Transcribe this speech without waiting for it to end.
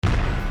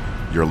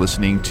You're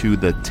listening to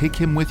the Take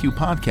Him With You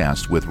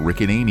podcast with Rick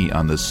and Amy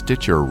on the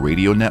Stitcher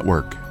Radio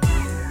Network.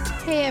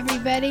 Hey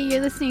everybody, you're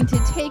listening to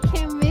Take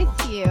Him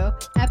With You,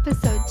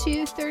 episode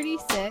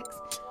 236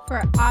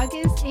 for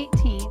August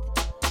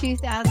 18th,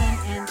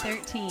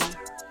 2013.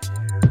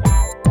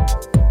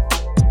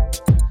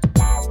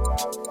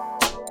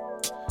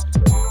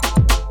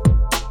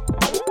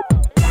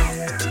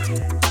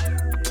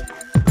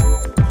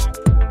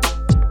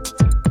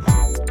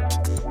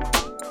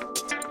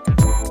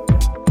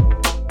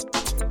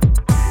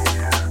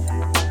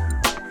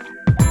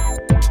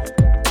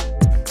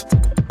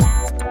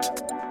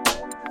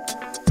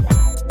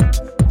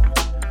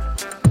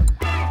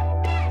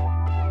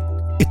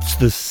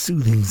 The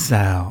soothing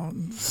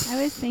sounds.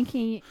 I was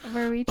thinking, of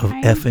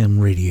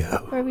FM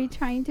radio. Were we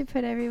trying to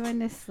put everyone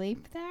to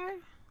sleep there?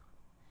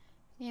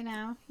 You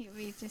know,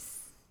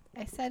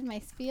 I said my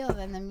spiel,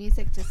 then the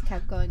music just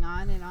kept going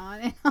on and on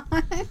and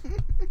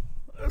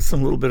on.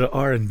 Some little bit of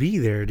R&B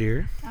there,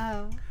 dear.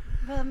 Oh,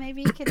 well,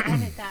 maybe you could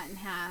edit that in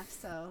half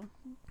so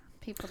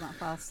people don't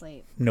fall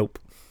asleep. Nope.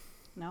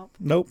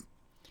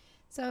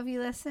 So have you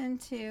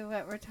listened to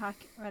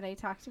what I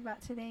talked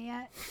about today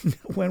yet?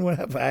 When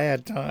have I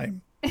had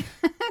time?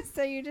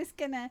 So you're just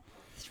going to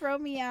throw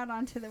me out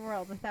onto the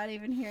world without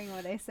even hearing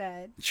what I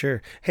said.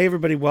 Sure. Hey,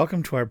 everybody.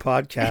 Welcome to our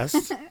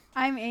podcast.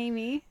 I'm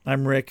Amy.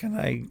 I'm Rick, and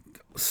I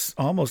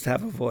almost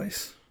have a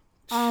voice.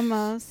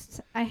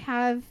 Almost. I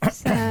have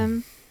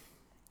some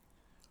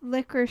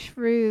licorice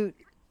root,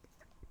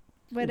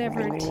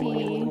 whatever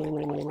tea.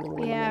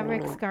 Yeah,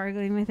 Rick's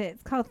gargling with it.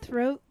 It's called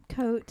Throat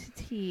Coat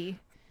Tea.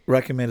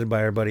 Recommended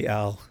by our buddy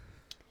Al.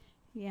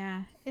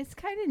 Yeah, it's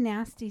kind of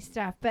nasty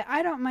stuff, but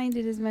I don't mind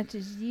it as much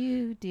as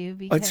you do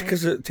It's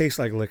because it tastes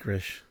like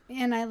licorice.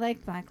 And I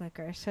like black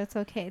licorice, so it's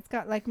okay. It's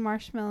got like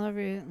marshmallow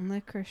root and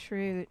licorice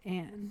root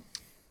and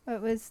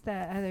what was the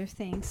other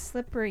thing?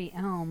 Slippery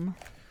elm.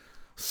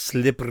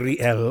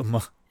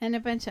 And a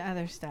bunch of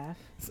other stuff.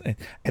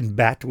 And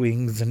bat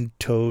wings and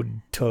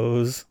toad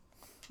toes.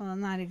 Well,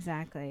 not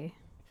exactly.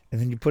 And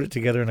then you put it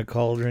together in a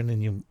cauldron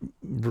and you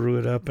brew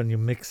it up and you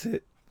mix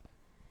it.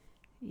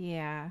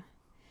 Yeah.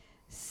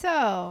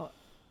 So,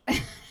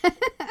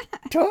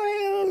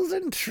 toils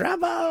and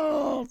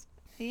troubles.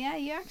 Yeah,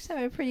 you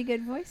actually have a pretty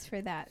good voice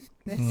for that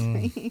this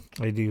week.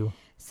 I do.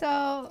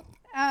 So,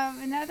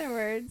 in other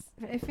words,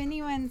 if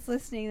anyone's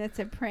listening that's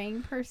a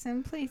praying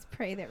person, please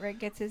pray that Rick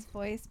gets his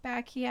voice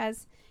back. He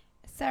has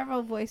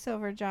several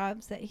voiceover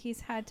jobs that he's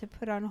had to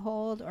put on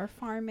hold or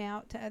farm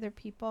out to other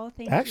people.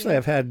 Actually,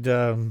 I've had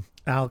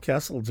Al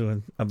Kessel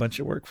doing a bunch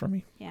of work for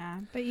me.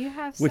 Yeah, but you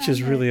have which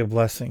is really a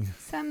blessing.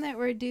 Some that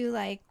were due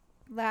like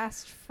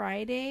last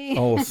Friday.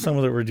 Oh, some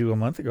of them were due a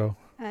month ago.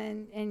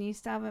 And you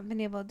still haven't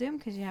been able to do them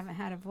because you haven't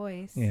had a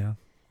voice. Yeah.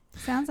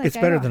 Sounds like it's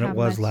better than it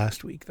was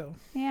last week, though.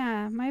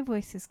 Yeah, my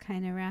voice is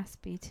kind of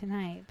raspy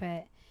tonight,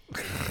 but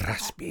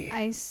raspy.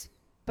 I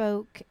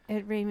spoke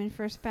at Raymond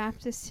First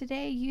Baptist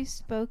today. You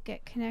spoke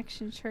at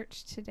Connection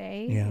Church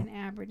today in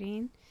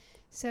Aberdeen.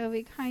 So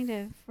we kind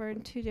of were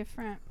in two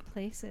different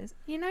places.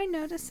 You know, I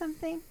noticed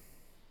something.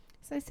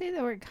 So I say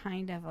the word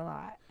kind of a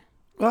lot.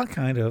 Well,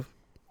 kind of.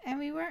 And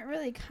we weren't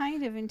really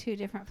kind of in two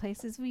different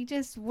places. We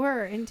just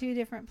were in two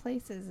different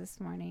places this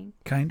morning.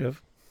 Kind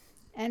of.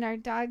 And our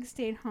dog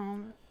stayed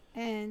home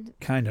and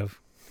kind of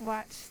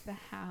watched the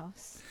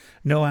house.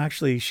 No,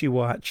 actually, she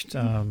watched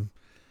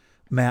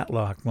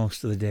Matlock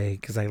most of the day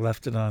because I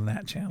left it on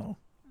that channel.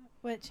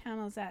 What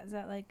channel is that? Is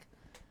that like...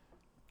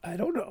 I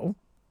don't know.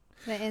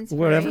 The Inspiration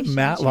whatever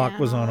Matlock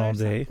was on all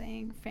day.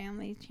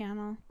 Family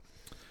channel.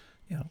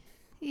 Yeah.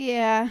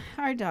 Yeah,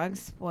 our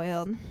dog's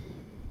spoiled.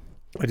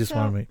 I just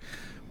wanted to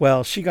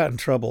well, she got in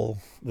trouble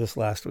this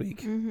last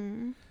week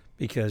mm-hmm.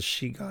 because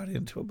she got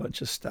into a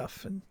bunch of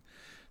stuff and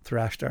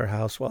thrashed our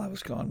house while I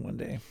was gone one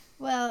day.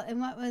 Well,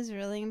 and what was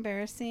really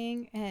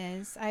embarrassing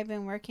is I've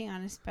been working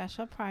on a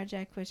special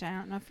project, which I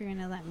don't know if you're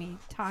going to let me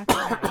talk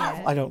about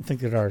yet. I don't think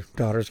that our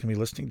daughter's going to be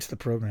listening to the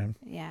program.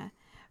 Yeah.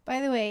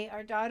 By the way,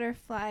 our daughter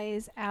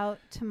flies out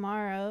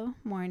tomorrow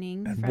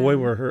morning. And boy,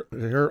 were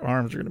her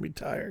arms are going to be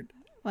tired.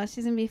 Well,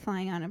 she's going to be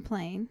flying on a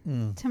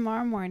plane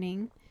tomorrow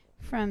morning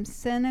from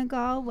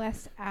Senegal,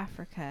 West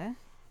Africa,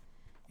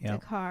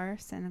 Dakar,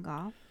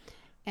 Senegal,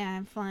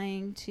 and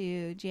flying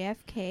to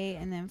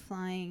JFK and then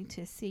flying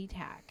to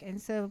SeaTac.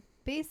 And so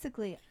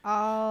basically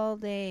all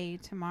day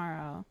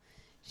tomorrow,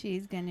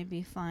 she's going to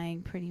be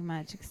flying pretty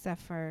much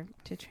except for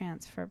to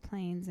transfer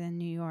planes in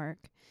New York.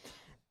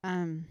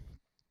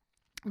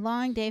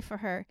 Long day for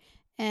her.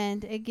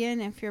 And again,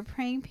 if you're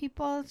praying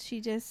people,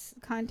 she just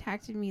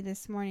contacted me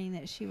this morning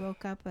that she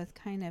woke up with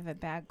kind of a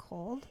bad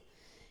cold.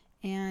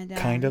 And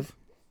kind of?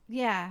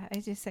 Yeah, I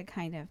just said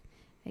kind of.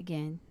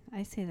 Again,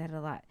 I say that a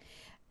lot.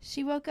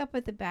 She woke up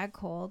with a bad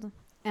cold.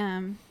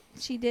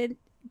 She did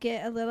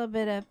get a little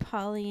bit of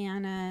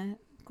Pollyanna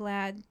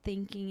glad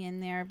thinking in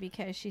there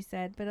because she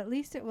said, but at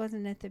least it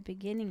wasn't at the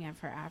beginning of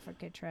her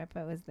Africa trip.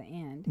 It was the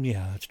end.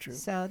 Yeah, that's true.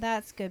 So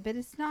that's good. But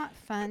it's not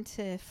fun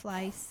to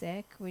fly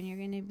sick when you're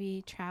going to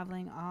be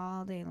traveling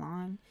all day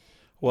long.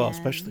 Well,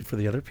 especially for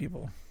the other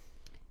people.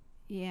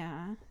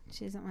 Yeah,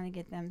 She doesn't want to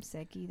get them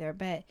sick either.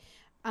 But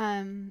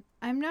I'm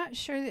not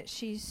sure that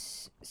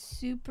she's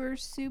super,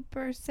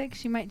 super sick.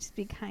 She might just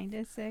be kind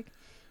of sick.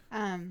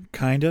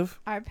 Kind of?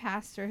 Our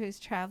pastor who's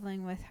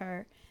traveling with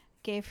her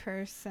gave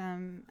her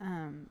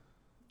some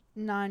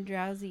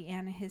non-drowsy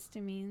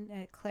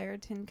antihistamine,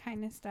 Claritin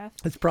kind of stuff.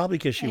 It's probably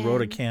because she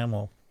rode a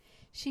camel.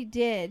 She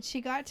did. She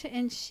got to,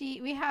 and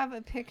we have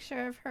a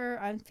picture of her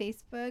on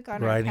Facebook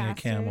on riding our a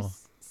camel.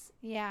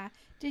 Yeah.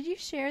 Did you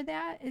share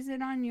that? Is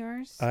it on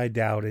yours? I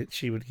doubt it.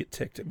 She would get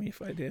ticked at me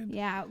if I did.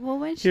 Yeah. Well,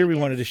 when we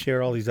wanted to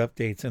share all these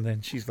updates, and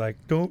then she's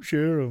like, "Don't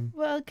share them."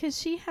 Well, because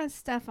she has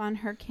stuff on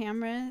her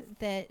camera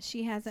that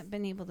she hasn't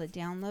been able to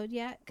download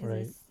yet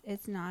because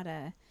it's not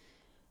a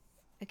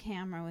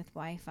camera with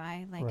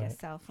Wi-Fi like a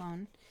cell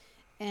phone.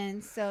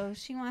 And so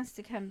she wants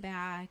to come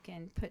back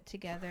and put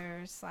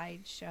together a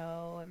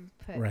slideshow and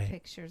put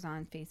pictures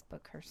on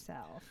Facebook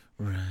herself.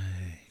 Right.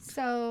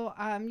 So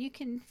you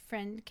can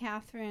friend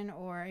Catherine,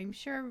 or I'm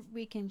sure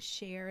we can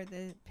share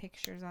the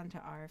pictures onto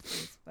our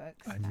Facebook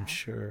stuff. I'm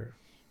sure.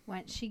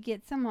 Once she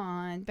gets them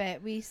on.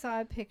 But we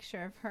saw a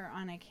picture of her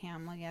on a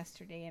camel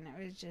yesterday, and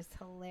it was just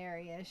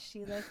hilarious.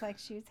 She looked like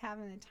she was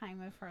having the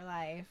time of her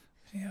life.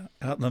 Yeah,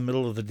 out in the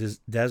middle of the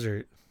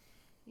desert.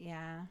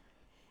 Yeah.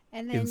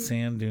 And then in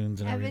sand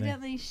dunes and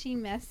evidently she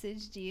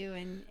messaged you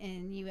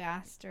and you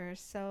asked her,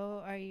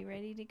 so are you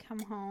ready to come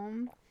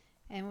home?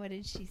 And what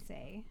did she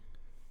say?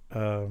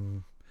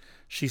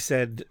 She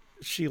said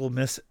she'll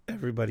miss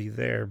everybody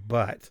there,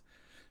 but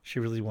she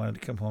really wanted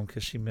to come home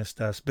because she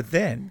missed us. But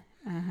then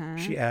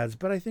she adds,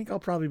 but I think I'll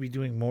probably be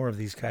doing more of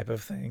these type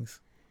of things.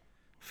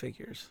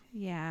 Figures.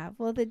 Yeah.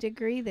 Well, the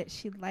degree that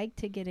she'd like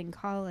to get in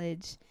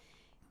college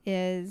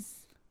is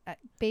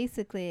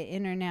basically an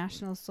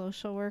international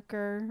social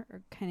worker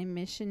or kind of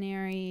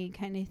missionary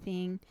kind of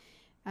thing.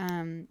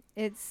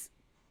 It's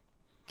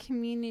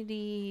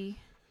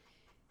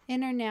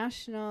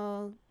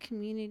international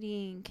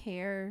community and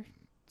care,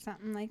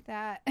 something like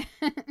that.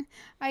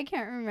 I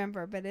can't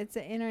remember, but it's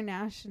an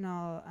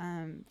international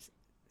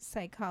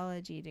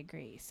psychology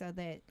degree, so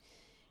that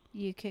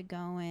you could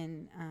go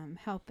and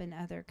help in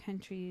other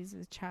countries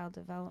with child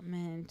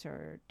development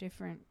or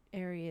different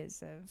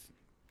areas of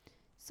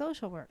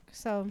social work.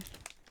 So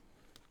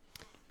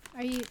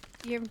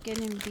you're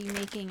going to be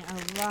making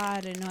a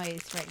lot of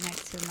noise right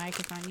next to the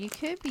microphone. You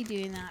could be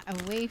doing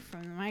that away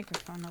from the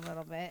microphone a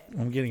little bit.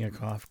 I'm getting a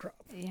cough drop.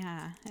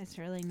 Yeah, it's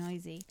really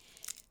noisy.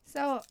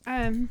 So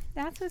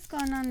that's what's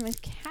going on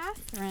with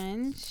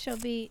Catherine. She'll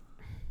be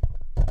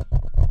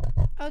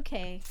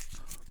okay.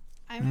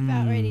 I'm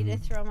about ready to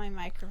throw my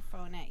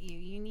microphone at you.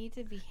 You need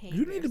to behave.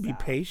 You need to be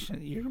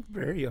patient. You're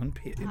very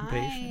impatient.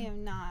 I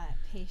am not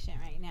patient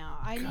right now.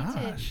 I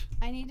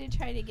need to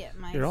try to get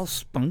my. You're all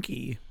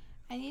spunky.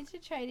 I need to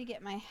try to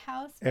get my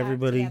house back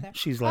together.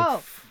 She's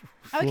like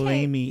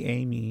flamey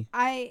Amy.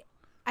 I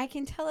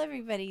can tell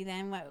everybody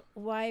then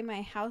why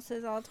my house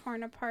is all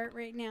torn apart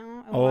right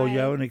now. Oh, you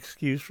have an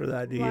excuse for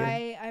that, do you?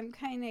 Why I'm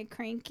kind of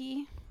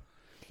cranky.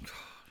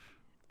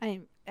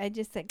 I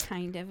just said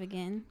kind of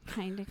again.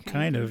 Kind of cranky.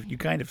 Kind of. You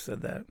kind of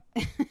said that.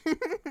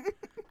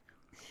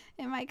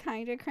 Am I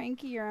kind of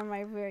cranky or am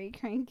I very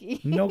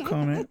cranky? No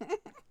comment.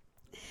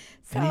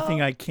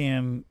 Anything I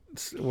can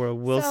or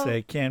will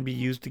say can be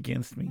used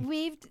against me.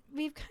 We've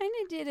kind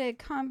of did a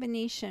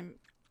combination.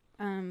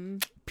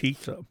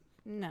 Pizza.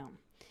 No.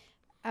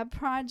 A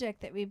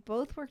project that we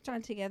both worked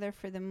on together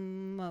for the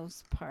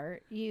most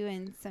part. You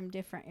in some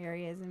different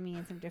areas and me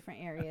in some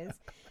different areas.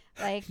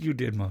 Like you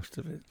did most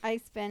of it. I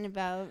spent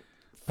about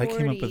 40. I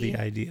came up with the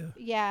idea.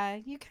 Yeah,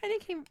 you kind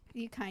of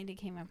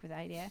came up with the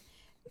idea.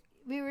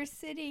 We were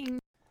sitting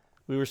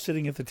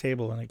at the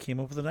table and I came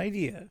up with an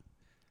idea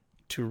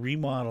to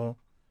remodel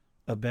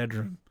a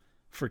bedroom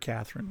for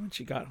Catherine. When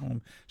she got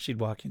home, she'd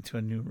walk into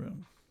a new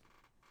room.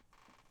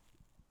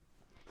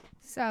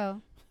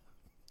 So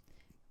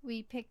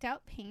we picked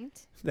out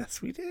paint.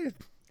 Yes, we did.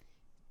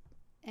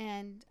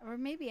 Or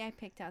maybe I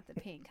picked out the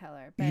paint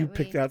color. But you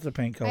picked out the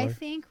paint color. I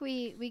think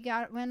we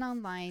went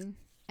online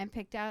and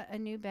picked out a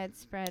new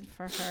bedspread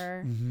for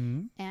her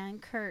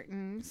and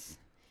curtains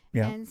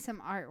and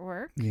some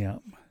artwork. Yeah.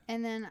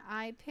 And then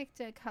I picked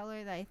a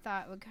color that I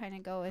thought would kind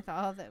of go with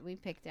all that we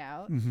picked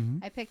out.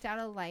 I picked out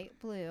a light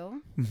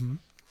blue.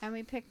 And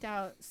we picked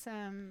out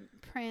some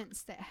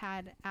prints that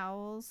had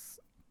owls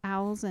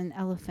and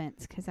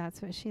elephants because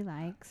that's what she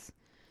likes.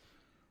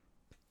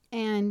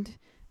 And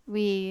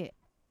we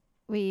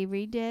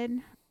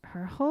redid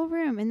her whole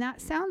room, and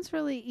that sounds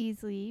really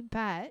easy,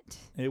 but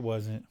it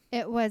wasn't.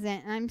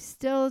 I'm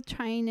still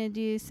trying to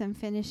do some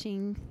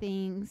finishing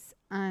things.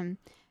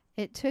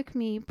 It took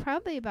me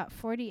probably about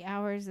 40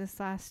 hours this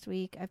last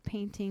week of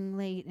painting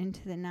late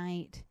into the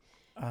night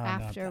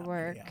after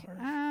work.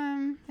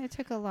 It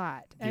took a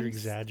lot. You're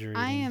exaggerating.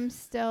 I am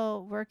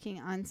still working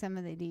on some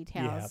of the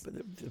details. Yeah,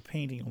 but the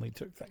painting only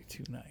took like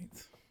 2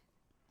 nights.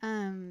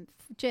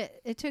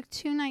 It took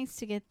 2 nights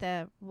to get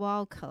the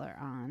wall color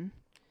on.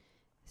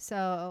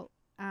 So,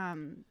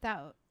 and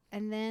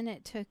then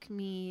it took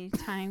me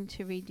time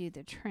to redo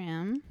the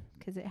trim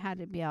because it had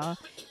to be all.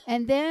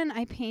 And then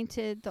I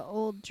painted the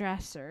old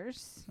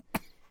dressers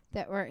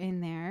that were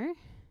in there,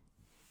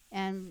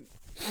 and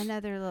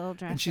another little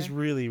dresser. And she's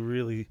really,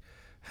 really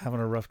having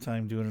a rough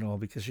time doing it all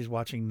because she's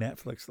watching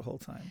Netflix the whole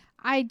time.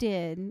 I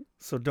did.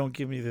 So don't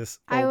give me this.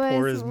 I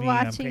poor was is me,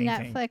 watching I'm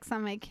painting. Netflix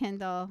on my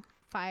Kindle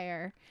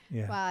Fire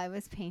Yeah. while I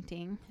was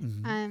painting.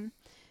 Mm-hmm.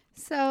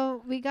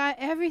 So we got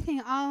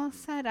everything all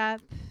set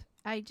up.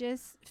 I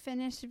just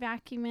finished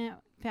vacuuming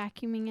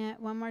it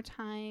one more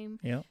time.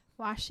 Yep.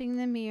 Washing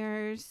the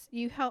mirrors.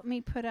 You helped me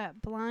put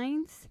up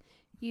blinds.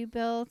 You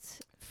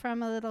built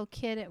from a little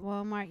kid at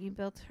Walmart. You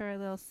built her a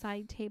little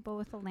side table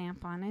with a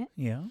lamp on it.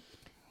 Yeah.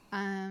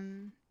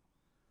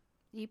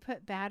 You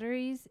put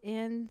batteries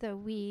in the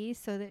Wii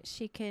so that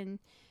she can.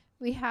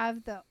 We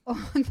have the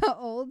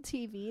old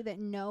TV that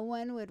no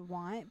one would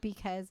want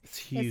because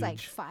it's like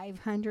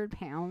 500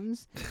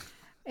 pounds.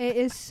 It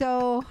is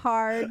so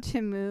hard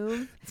to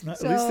move. It's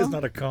not. At least it's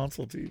not a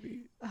console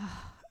TV.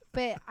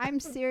 But I'm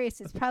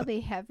serious. It's probably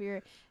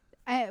heavier.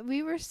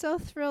 We were so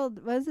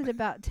thrilled. Was it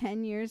about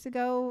 10 years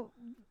ago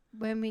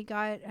when we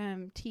got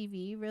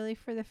TV really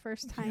for the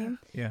first time?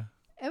 Yeah.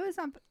 It was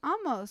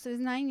almost. It was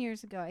 9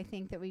 years ago, I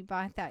think, that we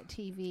bought that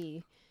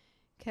TV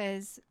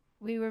because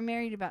we were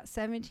married about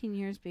 17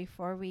 years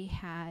before we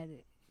had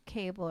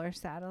cable or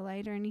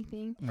satellite or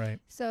anything. Right.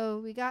 So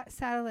we got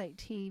satellite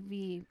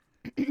TV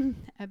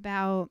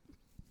about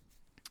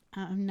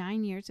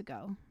 9 years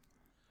ago.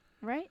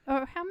 Right?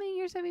 Or how many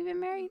years have we been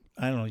married?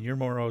 I don't know. You're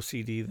more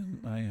OCD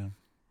than I am.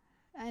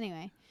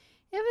 Anyway,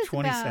 it was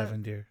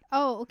 27, dear.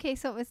 Oh, okay.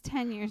 So it was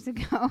 10 years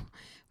ago.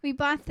 We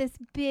bought this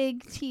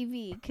big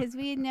TV because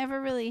we had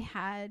never really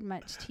had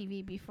much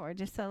TV before.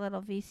 Just a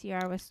little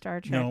VCR with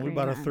Star Trek. No, we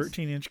bought a reruns.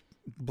 13-inch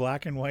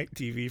black and white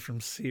TV from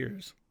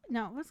Sears.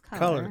 No, it was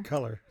color.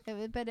 Color.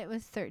 But it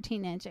was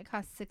 13-inch. It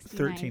cost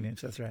 $69.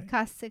 13-inch, that's right. It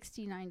cost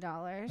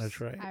 $69. That's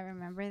right. I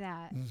remember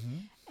that. Mm-hmm.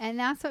 And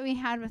that's what we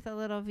had with a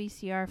little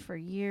VCR for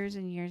years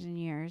and years and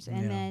years.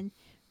 And then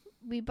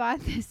we bought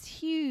this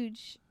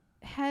huge,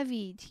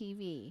 heavy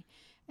TV.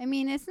 I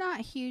mean, it's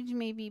not huge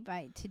maybe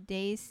by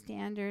today's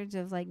standards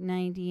of like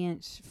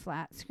 90-inch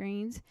flat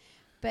screens,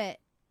 but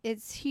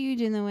it's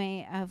huge in the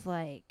way of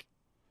like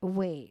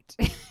weight.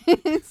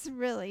 It's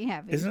really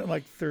heavy. Isn't it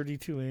like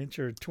 32-inch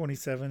or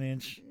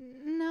 27-inch?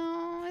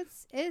 No,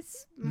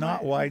 it's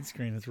Not more,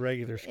 widescreen. It's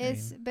regular screen.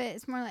 But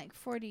it's more like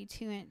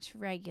 42-inch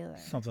regular.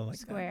 Something like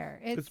square.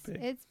 that.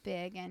 It's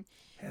big and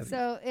Heavy.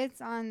 so it's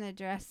on the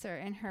dresser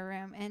in her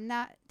room, and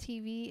that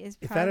TV is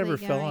If probably that ever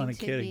fell going on a to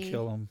kid, be, it'd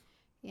kill him.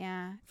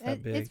 Yeah,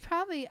 that big. it's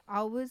probably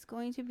always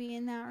going to be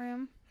in that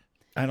room.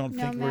 I don't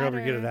think we'll ever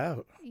get it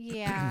out.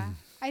 Yeah,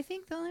 I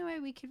think the only way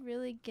we could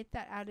really get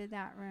that out of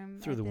that room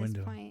Through the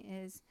window. point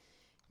is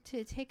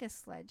to take a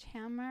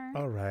sledgehammer.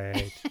 All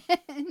right.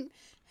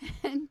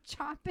 and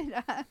chop it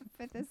up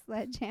with a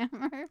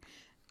sledgehammer.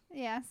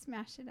 Yeah,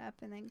 smash it up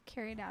and then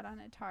carry it out on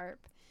a tarp.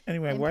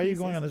 Anyway, in why are you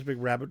pieces. going on this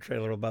big rabbit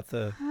trailer about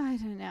the... I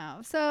don't know.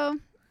 So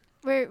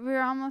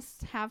we're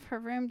almost have her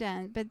room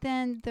done, but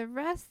then the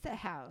rest of the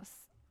house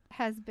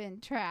has been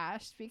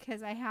trashed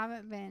because I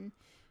haven't been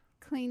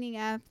cleaning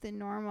up the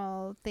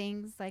normal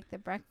things like the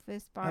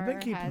breakfast bar. I've been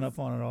keeping up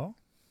on it all.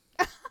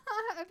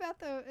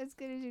 About as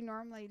good as you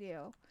normally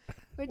do,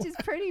 which is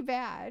pretty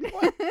bad.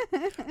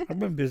 I've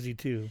been busy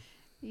too.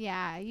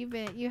 Yeah, you've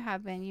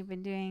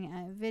been doing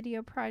a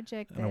video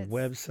project And a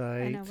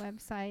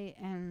website.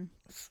 And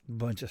A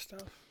bunch of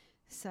stuff.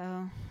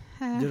 so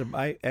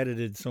I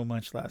edited so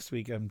much last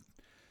week. I'm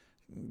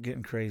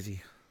getting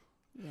crazy.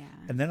 yeah.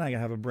 And then I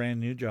have a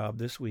brand new job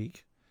this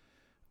week,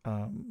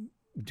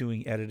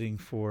 doing editing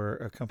for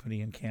a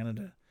company in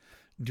Canada,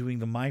 doing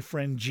the My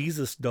Friend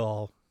Jesus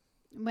doll.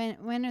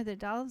 When are the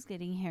dolls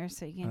getting here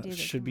so you can do the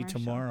Should be commercial?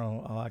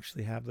 tomorrow. I'll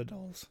actually have the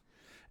dolls.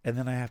 And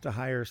then I have to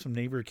hire some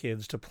neighbor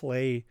kids to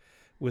play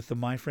with the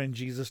My Friend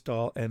Jesus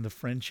doll and the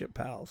Friendship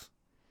Pals.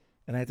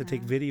 And I have to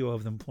take video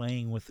of them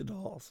playing with the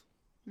dolls.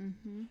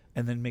 Mm-hmm.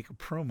 And then make a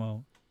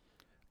promo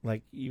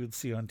like you would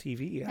see on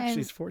TV.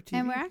 Actually, it's for TV.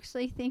 And we're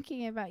actually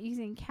thinking about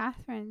using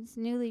Catherine's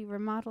newly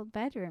remodeled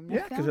bedroom to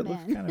yeah, because film it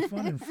looks kind of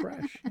fun and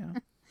fresh. Yeah.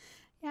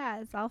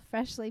 Yeah, it's all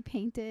freshly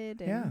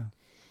painted. And Yeah.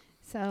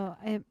 So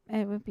it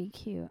would be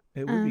cute.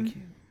 It would be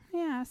cute.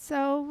 Yeah,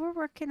 so we're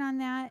working on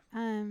that.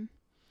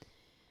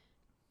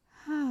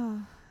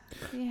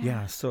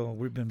 Yeah, so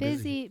we've been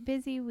busy.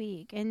 Busy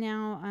week. And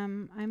now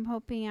I'm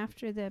hoping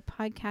after the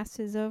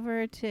podcast is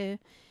over to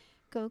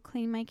go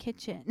clean my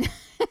kitchen.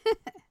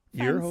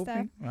 You're Fun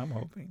hoping? stuff. I'm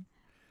hoping.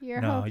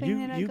 You're No, hoping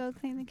that I go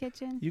clean the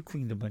kitchen? You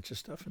cleaned a bunch of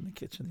stuff in the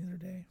kitchen the other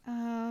day.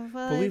 Oh,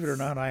 well, Believe it or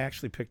not, I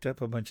actually picked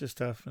up a bunch of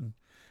stuff and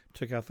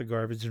took out the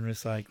garbage and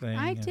recycling.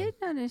 I did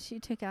notice you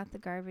took out the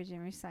garbage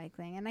and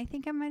recycling, and I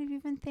think I might have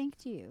even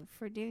thanked you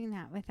for doing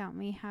that without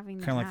me having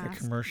to kind of ask. like a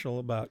commercial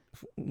about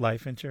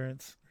life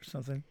insurance or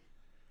something.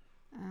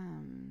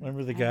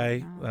 Remember the I guy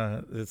don't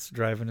know. that's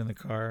driving in the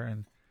car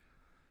and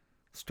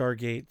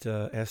Stargate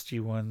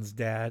SG1's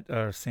dad,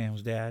 or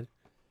Sam's dad,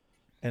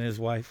 and his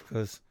wife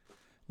goes,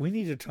 "We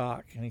need to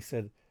talk." And he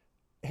said,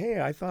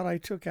 "Hey, I thought I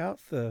took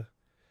out the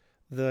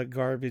the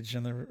garbage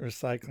and the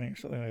recycling or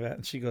something like that.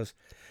 And she goes,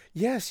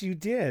 yes, you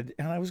did.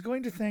 And I was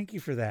going to thank you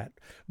for that.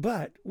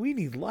 But we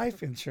need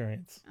life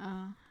insurance.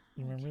 Oh.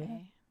 You remember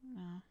that?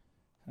 No.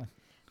 Huh.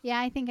 Yeah,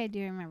 I think I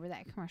do remember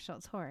that commercial.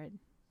 It's horrid.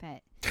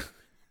 But,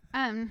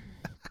 I don't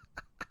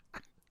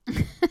know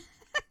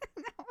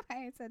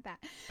why I said that.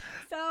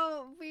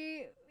 So,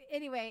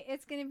 anyway,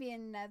 it's going to be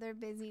another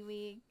busy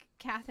week.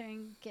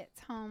 Catherine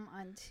gets home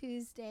on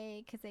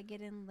Tuesday because they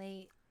get in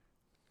late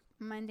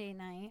Monday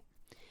night.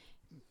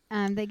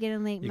 They get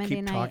in late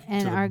Monday night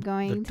and are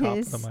going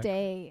to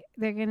stay.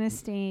 They're going to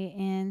stay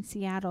in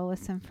Seattle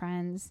with some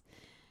friends.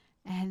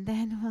 And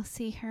then we'll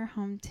see her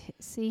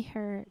see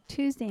her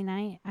Tuesday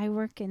night. I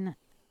work in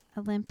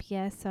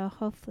Olympia, so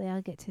hopefully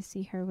I'll get to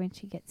see her when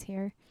she gets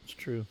here. It's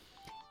true.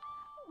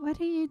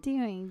 What are you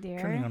doing, dear?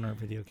 Turning on our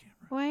video camera.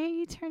 Why are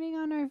you turning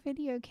on our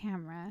video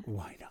camera?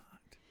 Why not?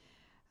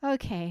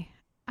 Okay,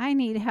 I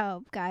need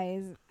help,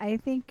 guys. I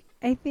think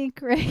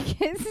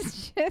Rick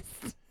is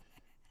just...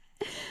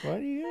 What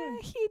are you doing?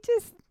 He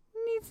just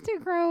needs to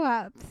grow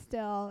up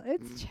still.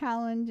 It's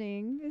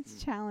challenging.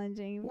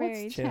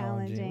 Very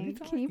challenging.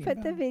 Can you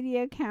put the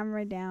video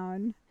camera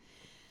down?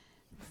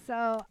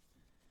 So,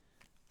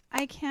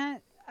 I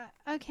can't...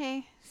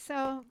 okay,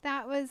 so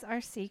that was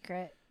our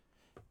secret.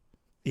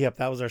 Yep,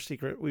 that was our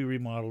secret. We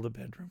remodeled a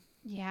bedroom.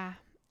 Yeah,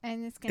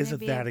 and it's going to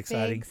be that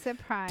exciting? Big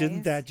surprise.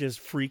 Didn't that just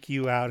freak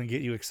you out and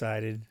get you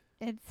excited?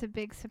 It's a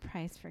big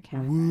surprise for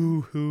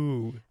Catherine.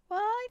 Woohoo! Well,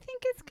 I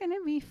think it's going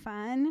to be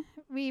fun.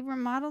 We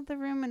remodeled the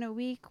room in a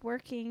week,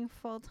 working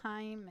full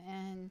time,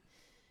 and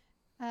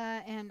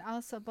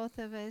also both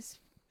of us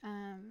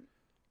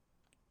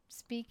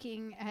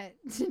speaking at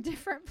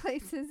different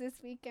places this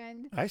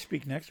weekend. I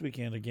speak next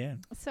weekend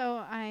again.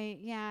 So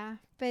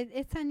but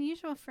it's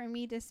unusual for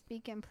me to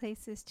speak in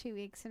places 2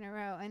 weeks in a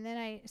row. And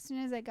then as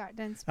soon as I got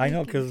done speaking, I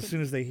know, because as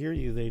soon as they hear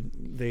you,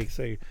 they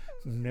say,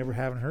 "Never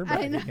having her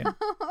back again."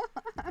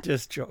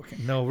 Just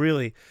joking. No,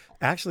 really.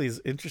 Actually,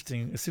 it's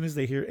interesting. As soon as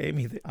they hear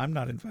Amy, I'm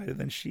not invited,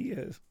 then she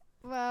is.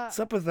 Well, what's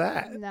up with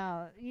that?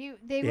 No,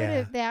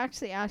 they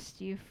actually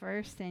asked you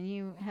first, and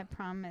you had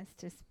promised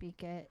to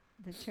speak at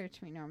the church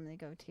we normally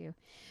go to.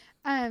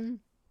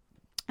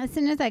 As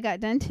soon as I got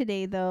done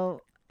today,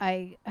 though,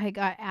 I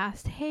got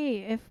asked,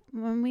 hey,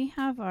 when we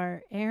have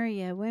our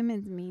area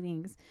women's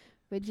meetings,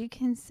 would you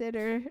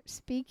consider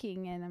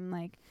speaking? And I'm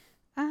like,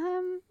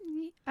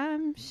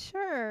 I'm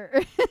sure.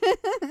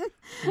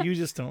 You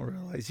just don't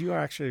realize you are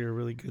actually a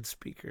really good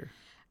speaker.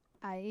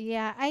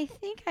 I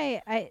think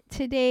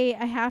today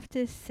I have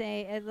to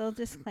say a little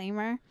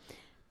disclaimer.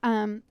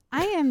 I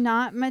am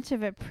not much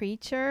of a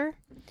preacher.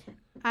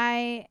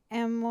 I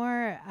am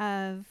more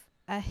of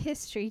a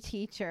history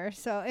teacher.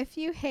 So if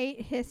you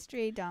hate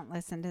history, don't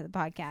listen to the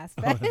podcast.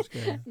 But that's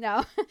good.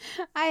 No,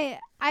 I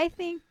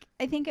think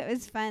it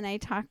was fun. I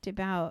talked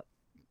about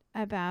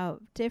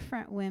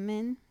different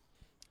women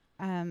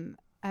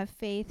of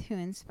faith who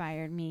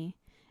inspired me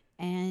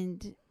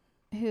and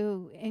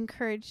who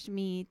encouraged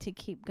me to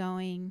keep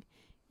going,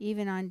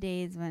 even on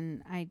days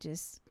when I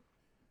just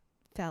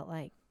felt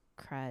like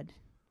crud.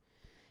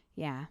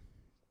 Yeah,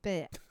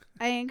 but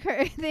they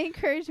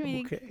encouraged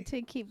me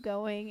to keep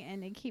going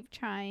and to keep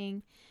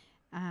trying,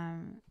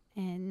 and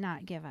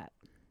not give up.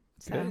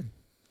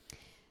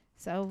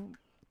 So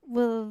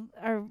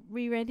are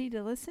we ready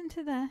to listen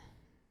to the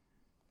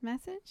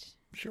message?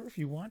 Sure, if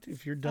you want to.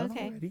 If you're done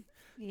already.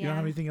 Yeah. You don't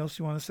have anything else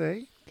you want to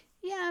say?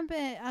 Yeah,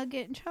 but I'll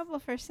get in trouble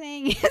for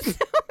saying it,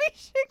 so we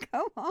should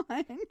go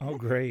on. Oh,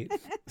 great.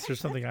 Is there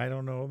something I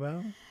don't know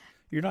about?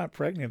 You're not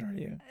pregnant, are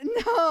you?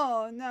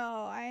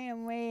 No. I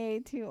am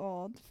way too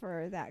old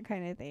for that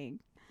kind of thing.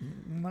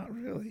 Not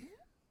really.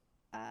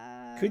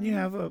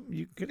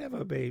 You could have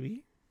a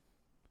baby.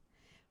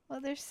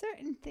 Well, there's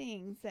certain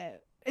things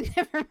that...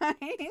 Never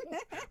mind.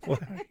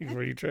 What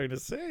are you trying to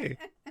say?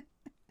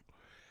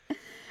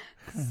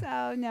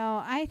 So,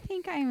 no, I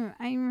think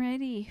I'm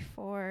ready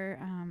for...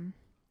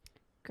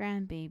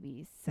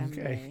 grandbabies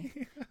someday.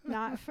 Okay.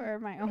 Not for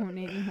my own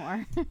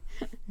anymore.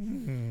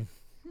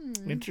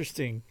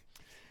 Interesting.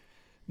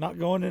 Not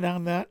going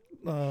down that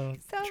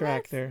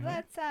track there.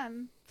 Let's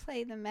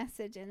play the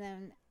message, and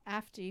then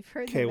after you've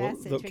heard the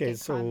message, we can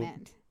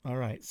comment. All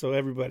right. So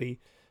everybody,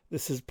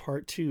 this is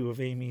part 2 of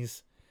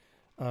Amy's.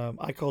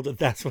 I called it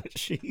 "That's What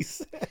She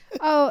Said."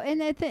 Oh,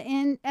 and at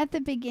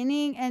the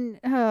beginning, and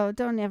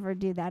don't ever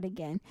do that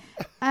again.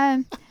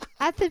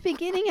 At the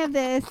beginning of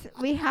this,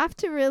 we have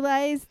to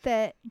realize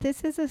that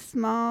this is a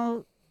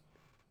small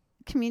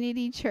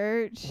community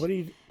church. What are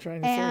you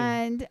trying to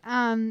say?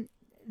 And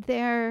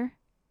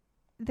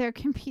their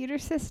computer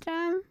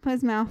system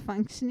was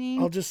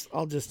malfunctioning. I'll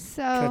just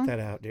cut that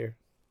out, dear.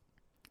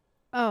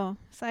 Oh,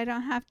 so I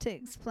don't have to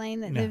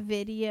explain that the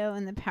video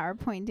and the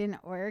PowerPoint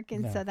didn't work,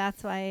 and so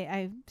that's why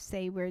I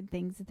say weird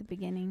things at the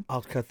beginning.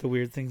 I'll cut the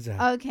weird things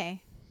out.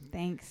 Okay,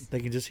 thanks. They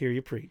can just hear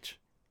you preach.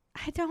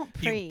 I don't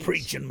preach. You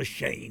preaching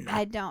machine.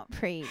 I don't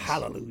preach.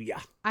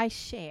 Hallelujah. I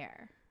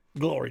share.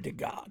 Glory to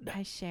God.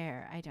 I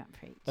share. I don't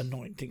preach.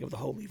 Anointing of the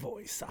Holy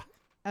Voice.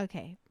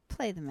 Okay,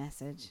 play the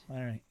message.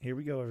 All right, here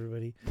we go,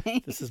 everybody.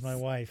 Thanks. This is my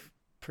wife.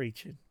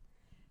 Preaching.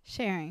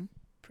 Sharing.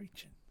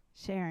 Preaching.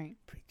 Sharing.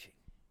 Preaching.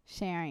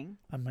 Sharing.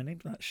 My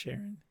name's not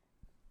Sharon.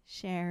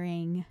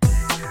 Sharing.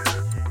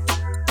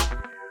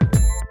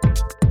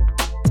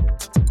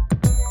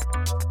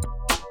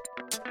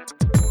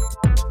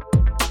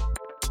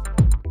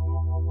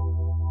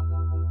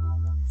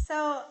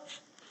 So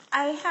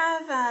I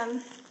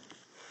have,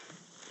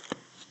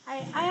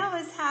 I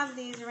always have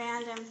these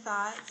random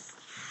thoughts,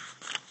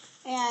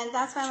 and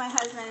that's why my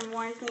husband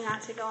warns me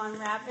not to go on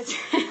rabbit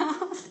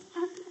trails.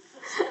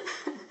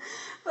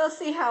 We'll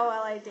see how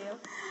well I do.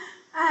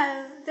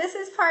 This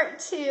is part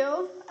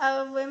 2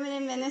 of Women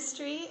in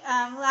Ministry.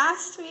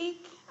 Last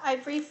week, I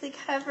briefly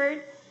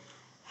covered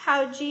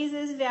how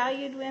Jesus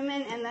valued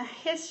women and the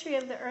history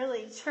of the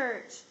early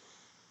church.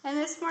 And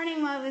this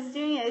morning, while I was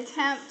doing an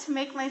attempt to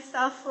make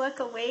myself look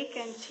awake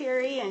and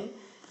cheery and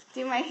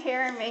do my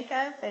hair and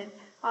makeup and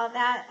all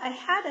that, I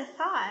had a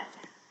thought.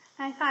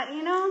 And I thought,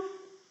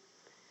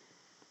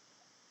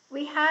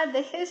 we had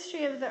the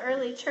history of the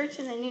early church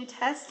in the New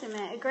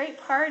Testament, a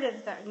great part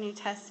of the New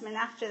Testament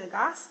after the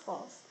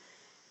Gospels.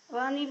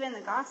 Well, and even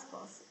the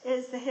Gospels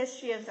is the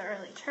history of the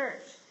early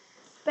church.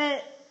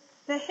 But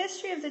the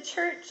history of the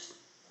church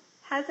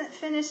hasn't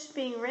finished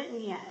being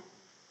written yet.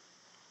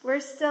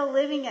 We're still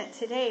living it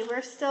today.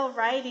 We're still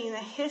writing the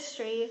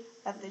history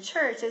of the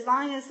church. As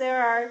long as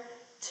there are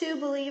 2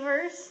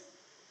 believers,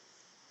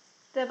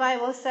 the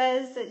Bible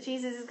says that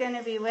Jesus is going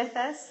to be with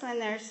us. When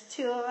there's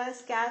 2 of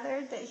us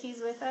gathered, that he's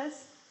with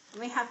us.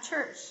 We have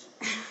church.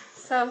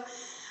 So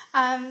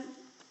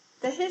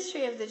the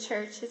history of the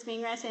church is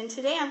being written.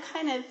 Today I'm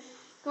kind of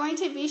going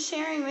to be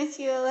sharing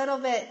with you a little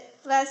bit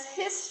less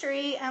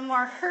history and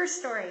more her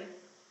story,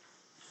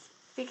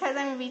 because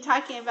I'm going to be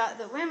talking about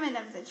the women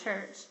of the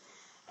church.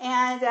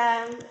 And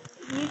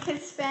you could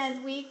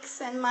spend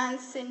weeks and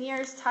months and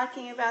years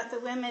talking about the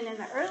women in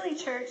the early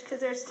church,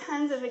 because there's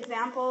tons of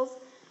examples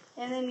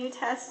in the New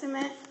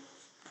Testament.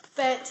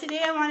 But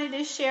today I wanted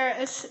to share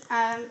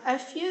a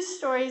few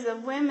stories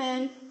of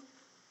women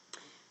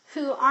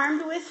who,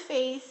 armed with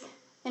faith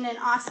in an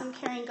awesome,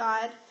 caring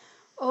God,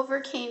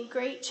 overcame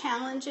great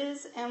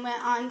challenges and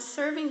went on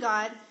serving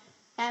God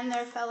and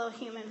their fellow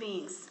human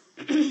beings.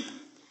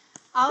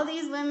 All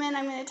these women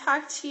I'm going to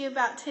talk to you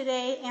about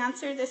today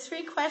answered the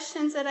 3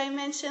 questions that I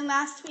mentioned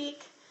last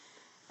week.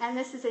 And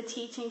this is a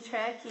teaching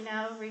trick,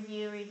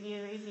 review,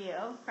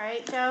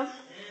 right, Joe?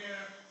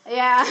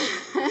 Yeah.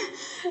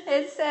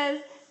 It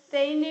says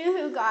they knew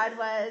who God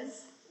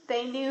was,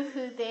 they knew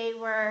who they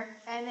were,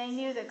 and they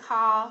knew the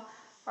call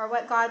or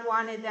what God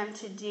wanted them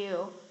to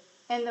do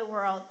in the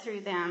world through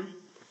them.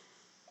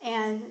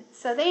 And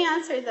so they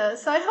answered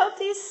those. So I hope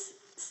these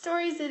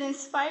stories that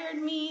inspired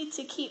me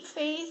to keep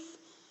faith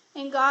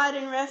in God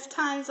in rough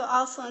times will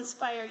also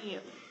inspire you.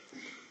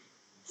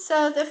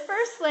 So the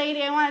first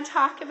lady I want to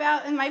talk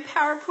about, and my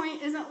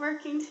PowerPoint isn't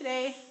working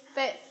today,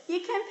 but you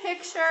can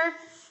picture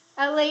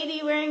a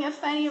lady wearing a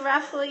funny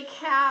ruffly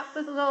cap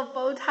with a little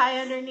bow tie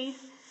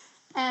underneath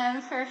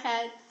her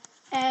head.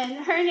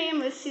 And her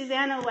name was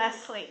Susanna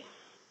Wesley.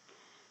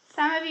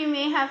 Some of you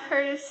may have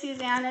heard of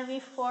Susanna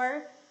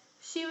before.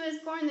 She was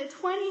born the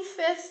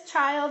 25th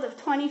child of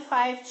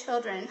 25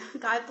 children.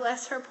 God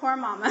bless her poor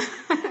mama.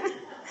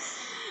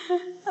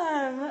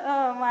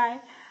 Oh my.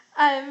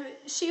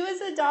 She was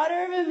the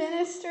daughter of a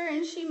minister,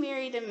 and she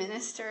married a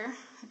minister.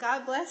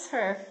 God bless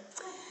her.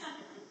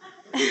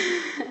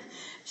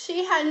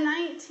 She had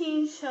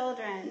 19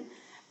 children,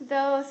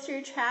 though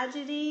through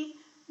tragedy,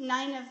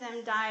 9 of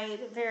them died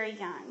very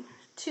young.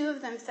 2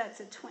 of them sets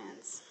of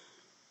twins.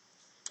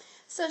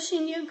 So she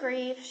knew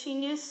grief, she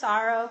knew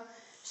sorrow,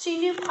 she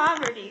knew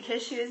poverty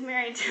because she was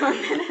married to a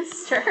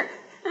minister.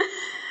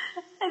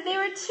 And they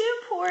were too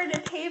poor to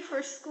pay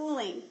for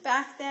schooling.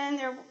 Back then,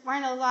 there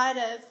weren't a lot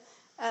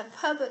of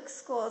public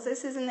schools.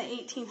 This is in the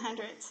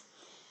 1800s.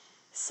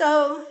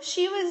 So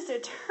she was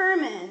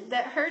determined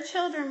that her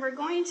children were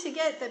going to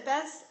get the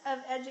best of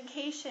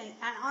education.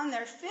 And on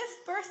their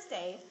 5th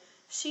birthday,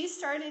 she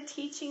started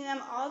teaching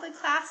them all the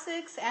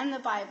classics and the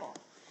Bible.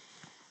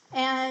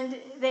 And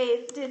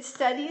they did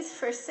studies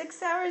for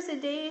 6 hours a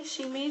day.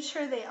 She made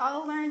sure they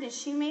all learned, and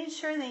she made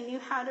sure they knew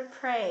how to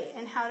pray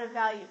and how to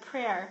value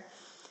prayer.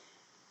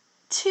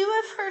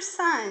 2 of her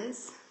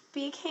sons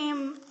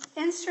became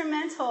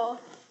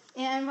instrumental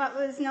in what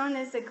was known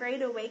as the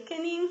Great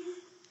Awakening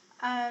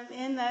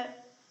in the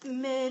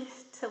mid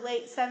to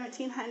late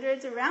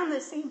 1700s, around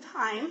the same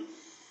time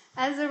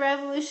as the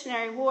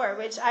Revolutionary War,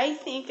 which I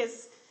think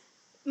is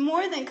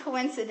more than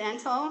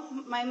coincidental.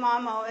 My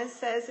mom always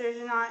says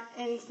there's not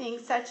anything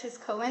such as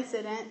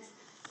coincidence.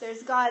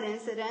 There's God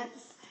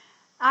incidents.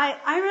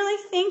 I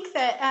really think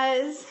that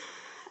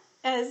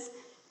as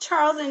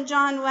Charles and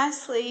John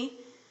Wesley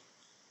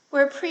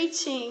were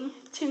preaching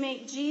to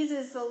make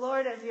Jesus the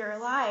Lord of your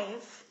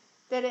life,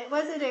 that it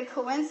wasn't a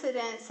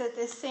coincidence at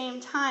the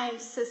same time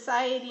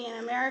society in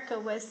America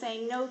was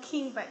saying no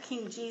king but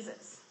King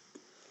Jesus.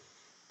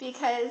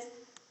 Because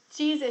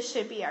Jesus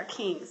should be our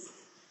kings.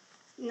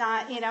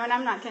 not, and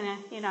I'm not going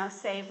to,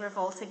 say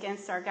revolt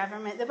against our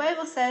government. The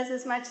Bible says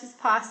as much as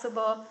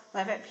possible,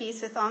 live at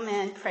peace with all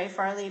men, pray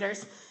for our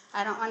leaders.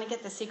 I don't want to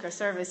get the Secret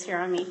Service here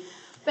on me.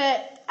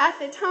 But at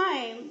the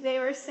time, they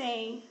were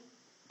saying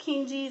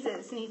King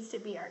Jesus needs to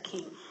be our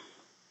king.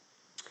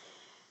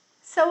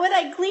 So what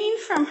I gleaned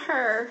from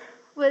her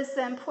was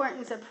the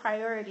importance of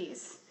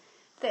priorities,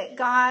 that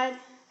God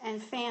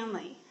and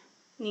family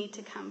need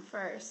to come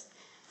first.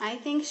 I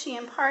think she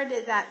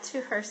imparted that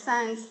to her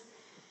sons,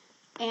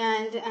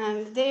 and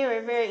they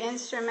were very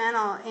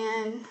instrumental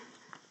in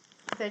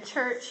the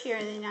church here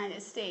in the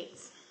United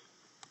States.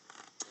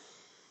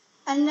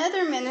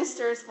 Another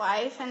minister's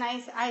wife, and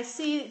I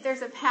see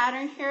there's a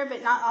pattern here,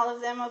 but not all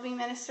of them will be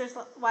ministers'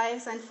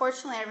 wives.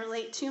 Unfortunately, I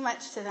relate too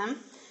much to them.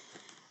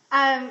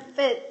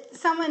 But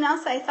someone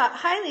else I thought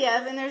highly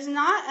of, and there's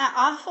not an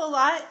awful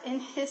lot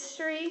in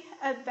history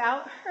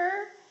about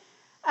her,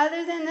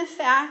 other than the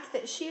fact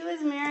that she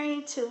was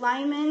married to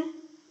Lyman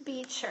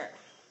Beecher.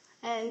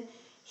 And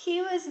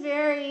he was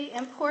very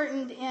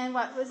important in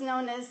what was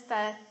known as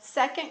the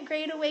Second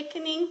Great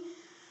Awakening.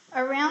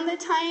 Around the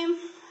time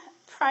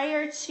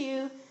prior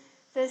to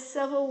the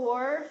Civil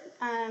War,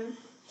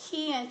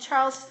 he and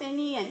Charles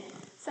Finney and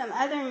some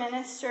other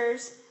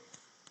ministers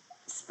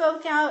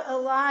spoke out a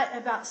lot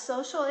about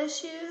social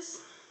issues.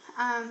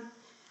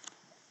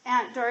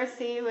 Aunt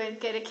Dorothy would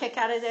get a kick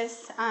out of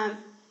this.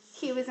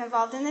 He was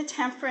involved in the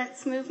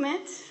temperance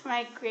movement.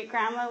 My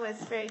great-grandma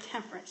was a very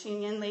temperance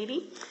union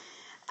lady.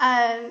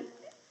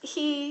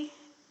 He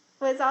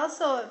was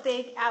also a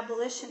big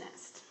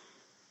abolitionist.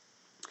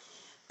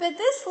 But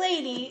this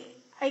lady,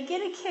 I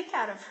get a kick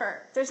out of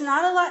her. There's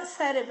not a lot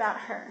said about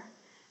her,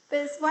 but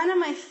it's one of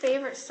my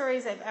favorite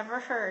stories I've ever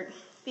heard,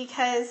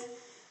 because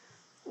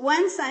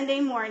one Sunday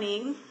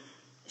morning,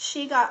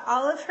 she got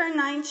all of her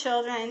 9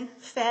 children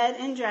fed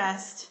and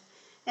dressed,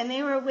 and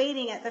they were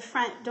waiting at the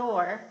front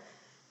door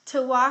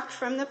to walk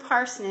from the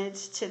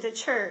parsonage to the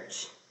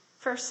church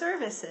for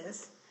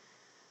services.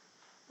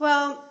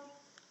 Well,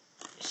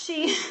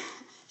 she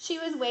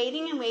was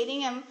waiting and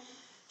waiting, and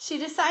she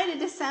decided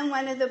to send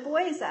one of the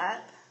boys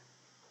up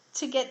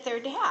to get their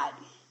dad.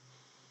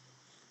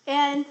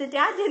 And the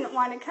dad didn't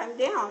want to come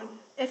down.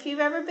 If you've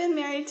ever been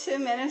married to a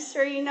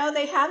minister, you know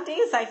they have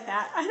days like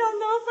that. I don't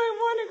know if I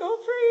want to go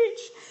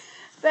preach.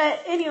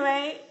 But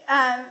anyway,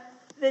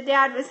 the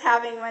dad was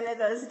having one of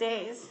those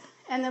days.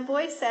 And the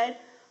boy said,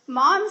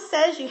 "Mom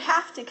says you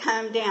have to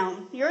come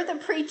down. You're the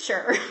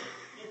preacher."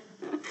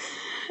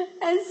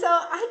 And so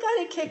I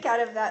got a kick out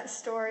of that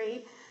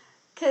story,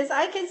 because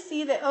I could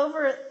see that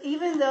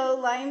even though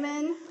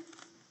Lyman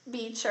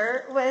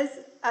Beecher was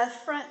a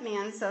front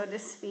man, so to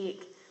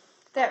speak,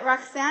 that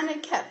Roxana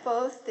kept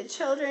both the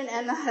children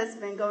and the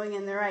husband going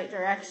in the right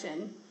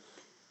direction.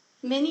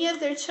 Many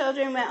of their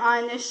children went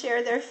on to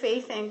share their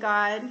faith in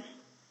God,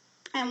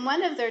 and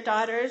one of their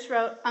daughters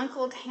wrote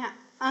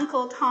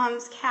Uncle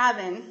Tom's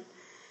Cabin,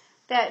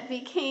 that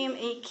became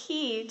a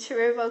key to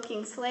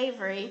revoking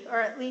slavery,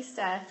 or at least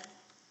a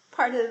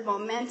part of the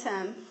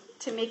momentum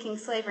to making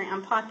slavery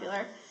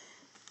unpopular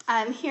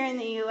here in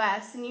the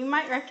U.S. And you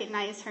might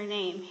recognize her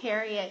name,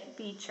 Harriet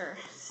Beecher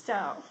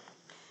Stowe.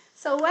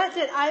 So what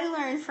did I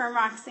learn from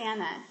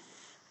Roxana?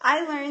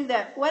 I learned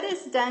that what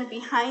is done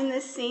behind the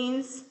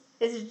scenes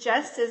is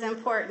just as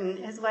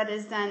important as what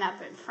is done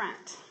up in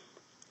front.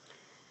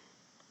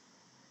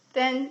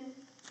 Then,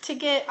 to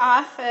get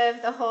off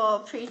of the whole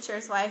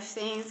preacher's wife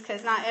things,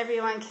 because not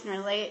everyone can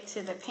relate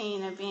to the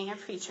pain of being a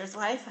preacher's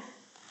wife.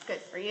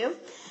 Good for you.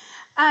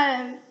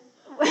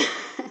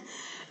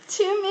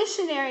 2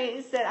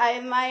 missionaries that I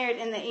admired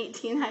in the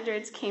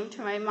 1800s came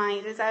to my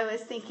mind as I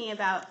was thinking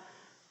about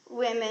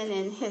women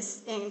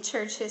in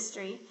church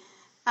history.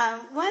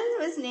 One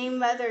was named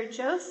Mother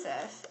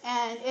Joseph,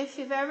 and if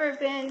you've ever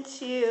been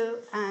to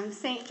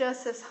St.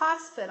 Joseph's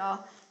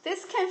Hospital,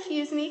 this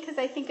confused me because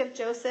I think of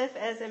Joseph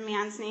as a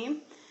man's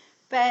name,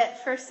 but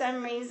for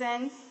some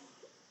reason,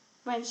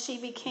 when she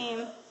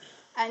became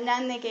a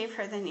nun, they gave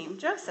her the name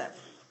Joseph.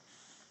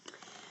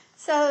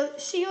 So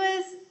she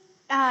was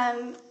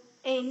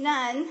a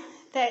nun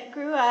that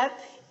grew up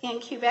in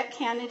Quebec,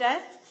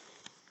 Canada,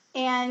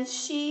 and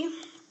she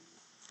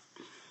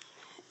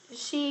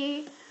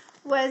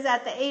was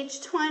at the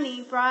age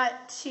 20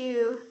 brought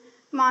to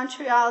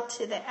Montreal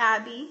to the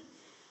Abbey,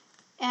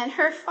 and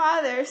her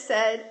father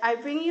said, "I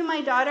bring you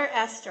my daughter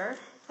Esther,"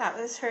 that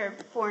was her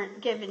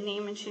given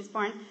name when she was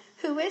born,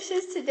 "who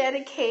wishes to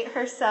dedicate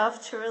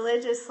herself to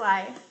religious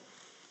life.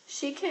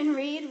 She can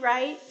read,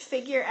 write,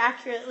 figure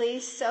accurately,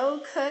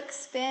 sew, cook,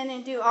 spin,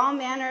 and do all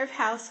manner of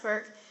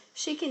housework.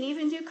 She can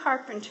even do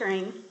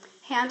carpentering,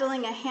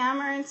 handling a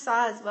hammer and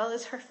saw as well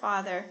as her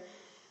father.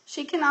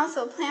 She can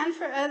also plan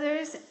for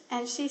others,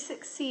 and she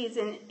succeeds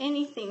in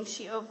anything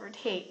she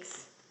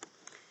overtakes."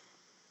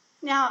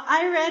 Now,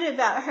 I read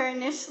about her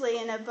initially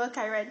in a book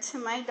I read to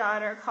my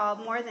daughter called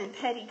More Than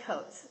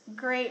Petticoats.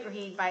 Great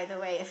read, by the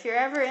way. If you're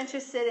ever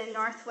interested in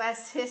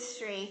Northwest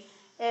history,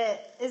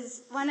 it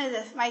is one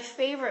of my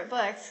favorite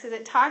books because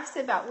it talks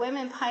about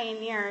women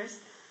pioneers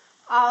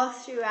all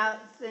throughout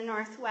the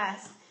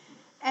Northwest.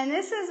 And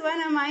this is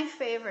one of my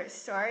favorite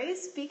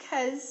stories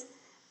because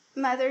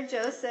Mother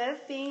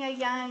Joseph, being a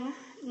young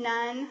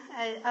nun,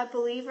 a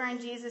believer in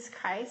Jesus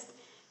Christ,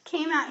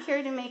 came out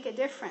here to make a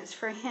difference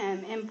for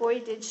him, and boy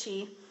did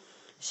she.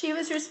 She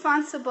was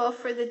responsible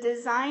for the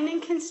design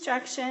and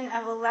construction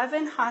of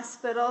 11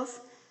 hospitals,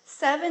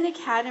 7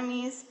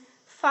 academies,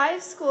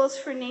 5 schools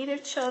for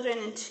Native children,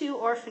 and 2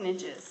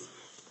 orphanages.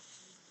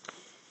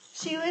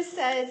 She was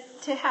said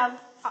to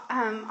have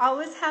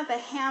always have a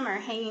hammer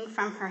hanging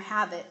from her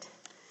habit.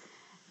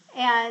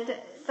 And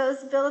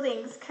those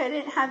buildings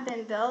couldn't have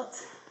been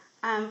built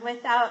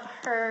without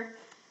her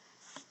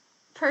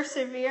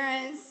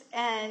perseverance.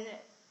 And,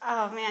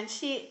 oh man,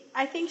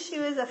 I think she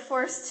was a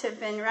force to have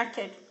been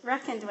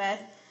reckoned with.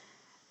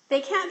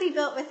 They can't be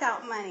built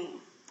without money.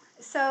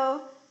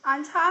 So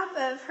on top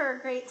of her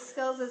great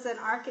skills as an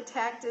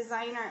architect,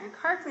 designer, and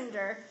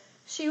carpenter,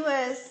 she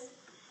was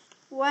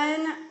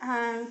one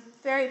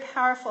very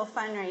powerful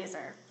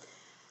fundraiser.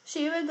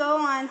 She would go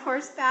on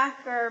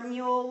horseback or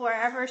mule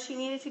wherever she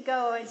needed to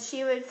go, and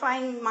she would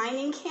find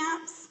mining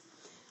camps,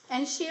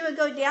 and she would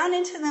go down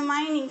into the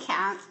mining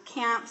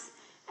camps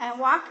and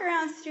walk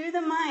around through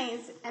the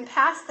mines and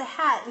pass the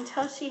hat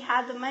until she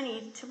had the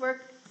money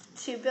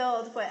to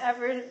build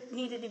whatever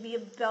needed to be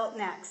built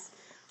next,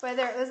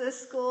 whether it was a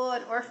school,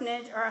 an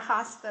orphanage, or a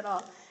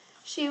hospital.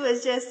 She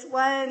was just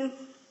one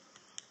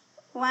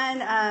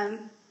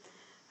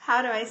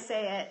how do I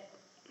say it?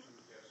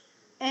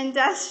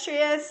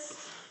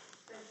 Industrious.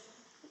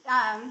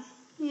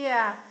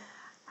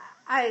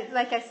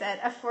 Like I said,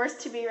 a force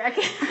to be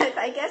reckoned with.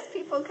 I guess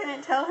people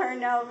couldn't tell her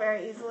no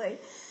very easily.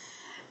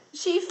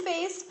 She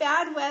faced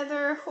bad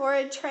weather,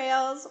 horrid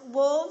trails,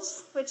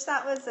 wolves, which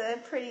that was a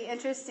pretty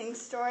interesting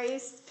story,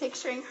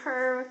 picturing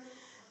her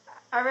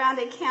around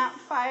a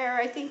campfire,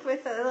 I think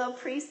with a little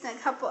priest and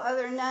a couple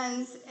other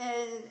nuns,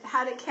 and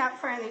had a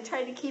campfire, and they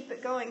tried to keep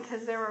it going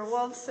because there were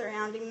wolves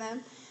surrounding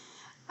them.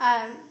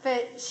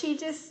 But she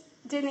just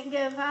didn't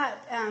give up.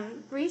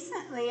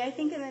 Recently, I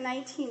think in the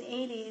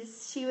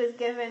 1980s, she was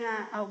given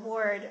an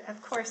award,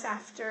 of course,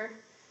 after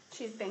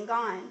she's been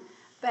gone,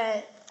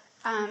 but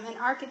an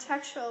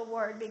architectural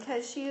award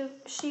because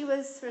she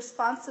was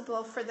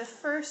responsible for the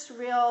first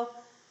real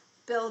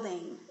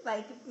building,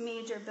 like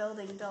major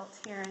building built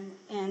here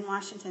in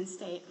Washington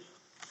State.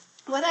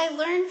 What I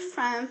learned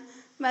from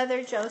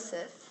Mother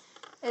Joseph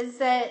is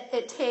that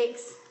it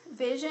takes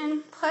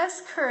vision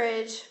plus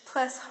courage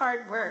plus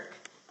hard work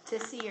to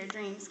see your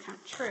dreams come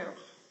true.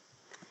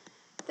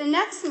 The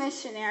next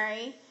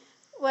missionary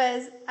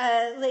was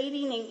a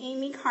lady named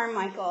Amy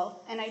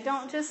Carmichael, and I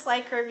don't just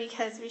like her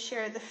because we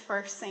share the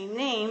same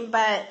name,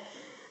 but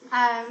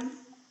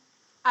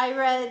I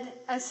read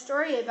a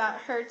story about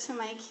her to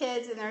my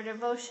kids in their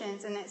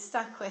devotions, and it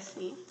stuck with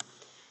me.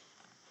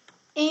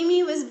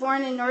 Amy was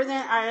born in Northern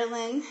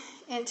Ireland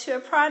into a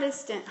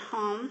Protestant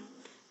home,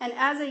 and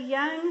as a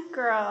young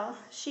girl,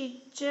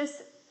 she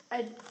just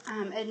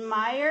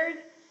admired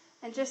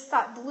and just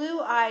thought blue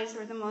eyes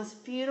were the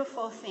most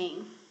beautiful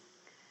thing.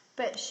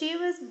 But she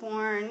was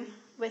born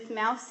with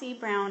mousy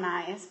brown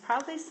eyes,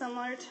 probably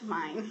similar to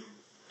mine.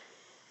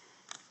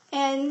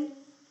 And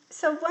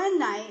so one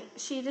night,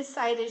 she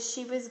decided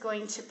she was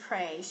going to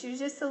pray. She was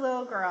just a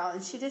little girl,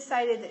 and she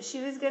decided that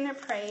she was going to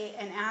pray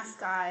and ask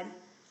God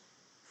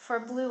for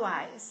blue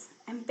eyes.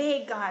 And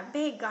beg God,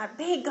 beg God,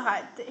 beg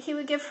God that he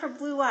would give her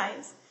blue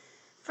eyes.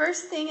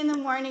 First thing in the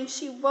morning,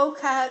 she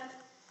woke up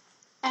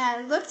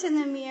and looked in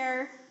the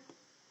mirror,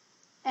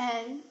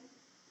 and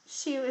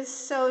she was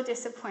so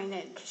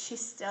disappointed because she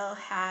still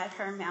had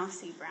her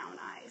mousy brown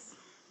eyes.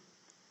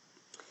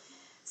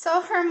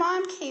 So her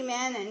mom came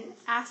in and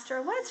asked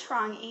her, "What's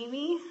wrong,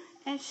 Amy?"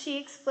 And she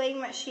explained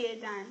what she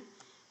had done.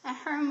 And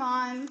her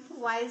mom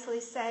wisely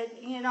said,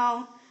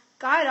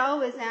 God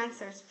always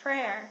answers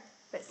prayer,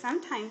 but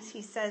sometimes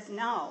he says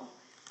no.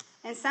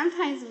 And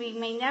sometimes we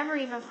may never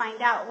even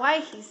find out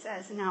why he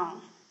says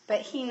no, but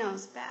he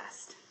knows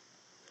best.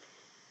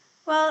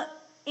 Well,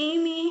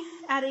 Amy,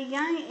 at a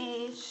young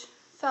age,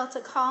 felt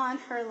a call on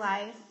her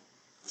life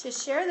to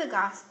share the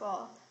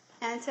gospel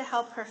and to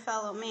help her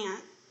fellow man.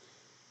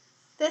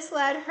 This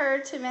led her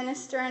to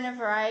minister in a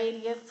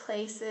variety of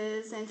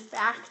places and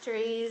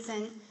factories,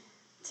 and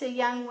to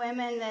young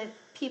women that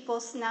people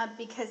snubbed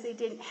because they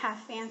didn't have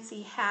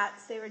fancy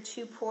hats. They were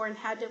too poor and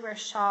had to wear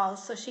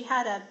shawls. So she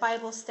had a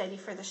Bible study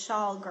for the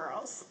shawl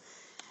girls.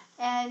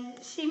 And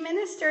she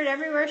ministered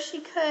everywhere she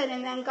could,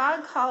 and then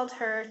God called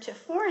her to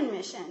foreign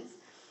missions,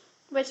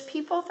 which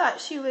people thought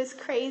she was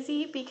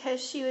crazy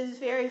because she was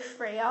very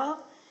frail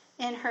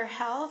in her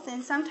health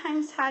and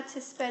sometimes had to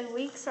spend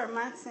weeks or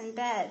months in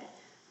bed.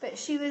 But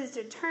she was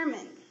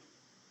determined.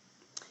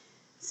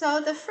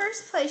 So the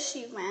first place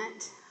she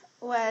went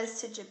was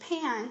to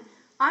Japan.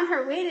 On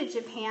her way to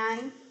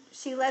Japan,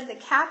 she led the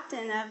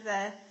captain of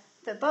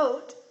the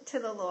boat to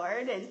the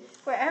Lord, and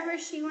wherever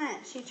she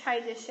went, she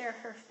tried to share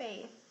her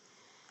faith.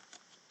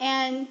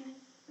 And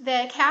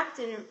the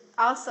captain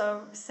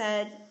also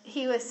said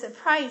he was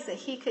surprised that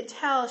he could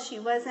tell she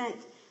wasn't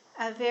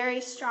a very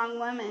strong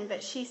woman,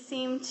 but she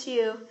seemed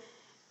to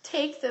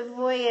take the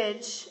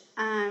voyage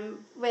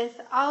with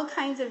all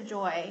kinds of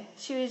joy.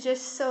 She was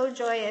just so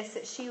joyous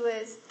that she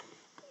was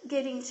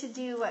getting to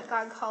do what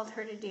God called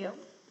her to do.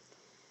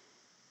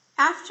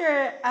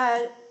 After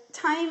a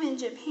time in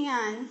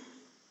Japan,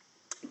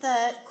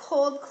 the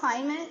cold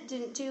climate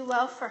didn't do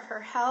well for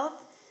her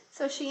health,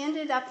 so she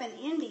ended up in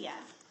India.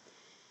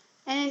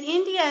 And in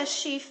India,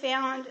 she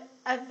found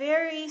a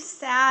very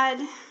sad,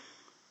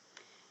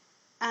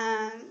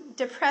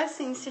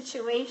 depressing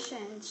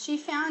situation. She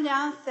found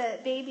out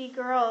that baby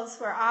girls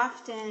were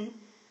often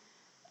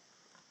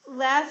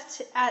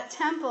left at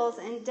temples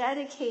and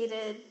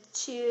dedicated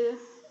to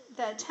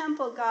the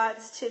temple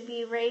gods to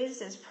be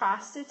raised as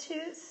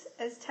prostitutes,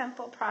 as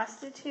temple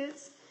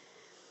prostitutes.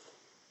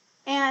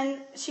 And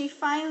she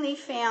finally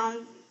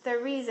found the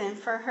reason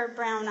for her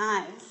brown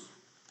eyes,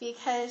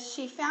 because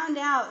she found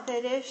out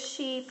that if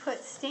she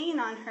put stain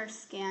on her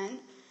skin,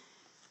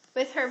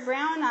 with her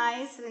brown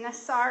eyes and a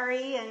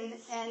sari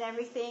and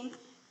everything,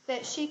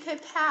 that she could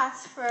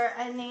pass for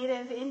a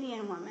native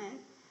Indian woman.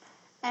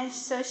 And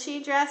so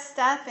she dressed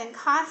up in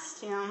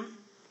costume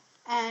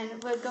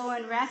and would go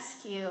and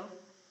rescue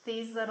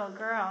these little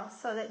girls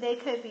so that they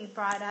could be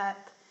brought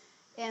up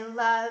in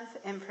love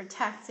and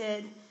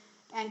protected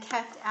and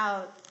kept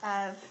out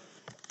of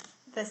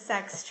the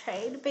sex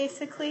trade,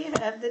 basically,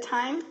 of the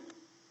time.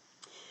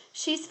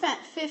 She spent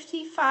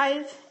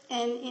 55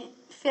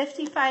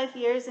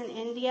 years in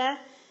India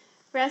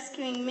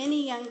rescuing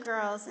many young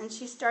girls, and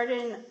she started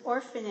an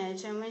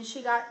orphanage. And when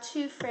she got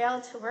too frail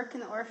to work in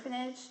the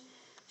orphanage,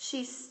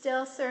 she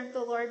still served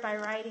the Lord by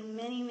writing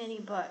many, many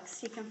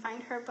books. You can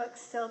find her books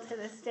still to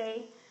this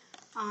day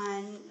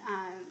on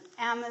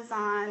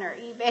Amazon or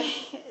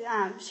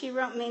eBay. She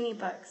wrote many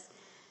books.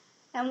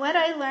 And what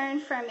I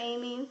learned from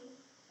Amy,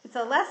 it's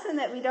a lesson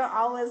that we don't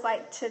always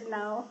like to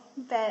know,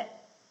 but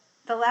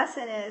the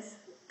lesson is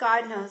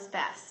God knows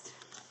best.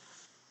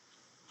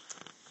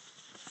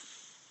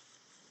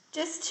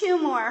 Just two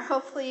more.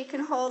 Hopefully you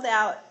can hold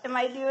out. Am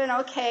I doing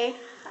okay?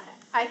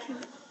 I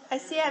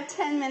see I have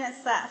 10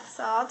 minutes left,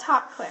 so I'll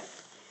talk quick.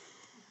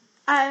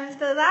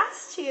 The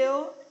last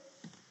two,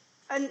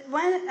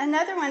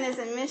 another one is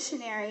a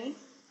missionary,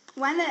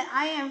 one that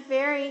I am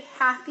very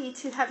happy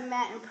to have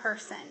met in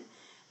person.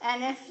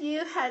 And if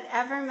you had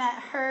ever met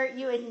her,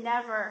 you would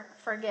never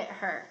forget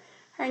her.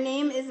 Her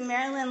name is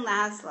Marilyn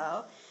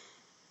Laszlo.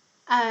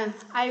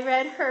 I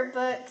read her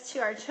book to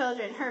our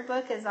children. Her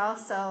book is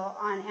also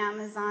on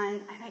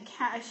Amazon. And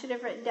I should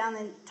have written down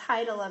the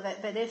title of it,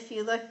 but if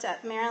you looked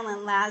up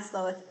Marilyn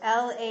Laszlo, it's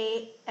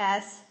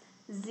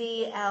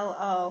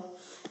Laszlo.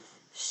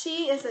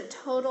 She is a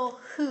total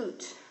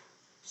hoot.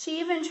 She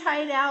even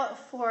tried out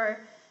for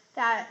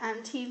that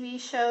TV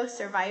show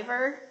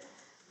Survivor,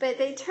 but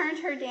they turned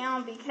her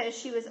down because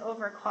she was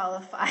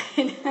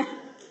overqualified.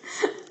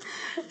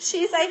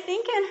 She's, I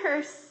think, in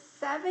her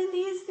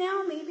 70s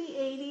now, maybe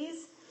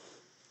 80s,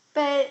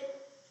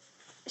 but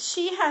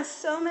she has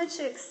so much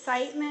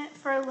excitement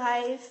for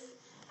life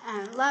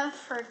and love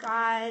for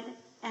God,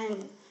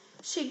 and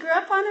she grew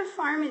up on a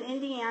farm in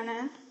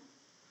Indiana.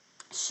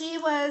 She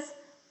was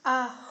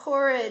a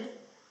horrid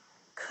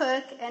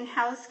cook and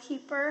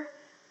housekeeper.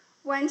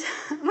 One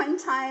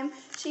time,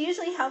 she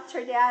usually helped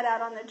her dad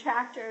out on the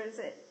tractors.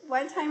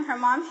 One time, her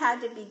mom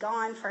had to be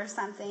gone for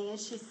something, and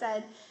she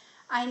said,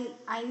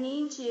 I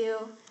need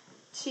you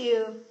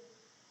to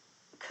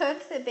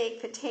cook the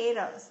baked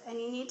potatoes, and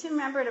you need to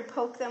remember to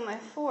poke them with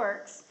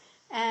forks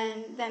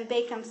and then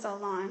bake them so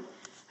long.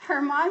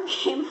 Her mom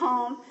came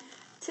home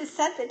to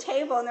set the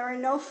table, and there were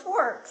no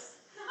forks.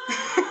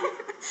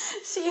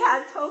 She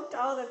had poked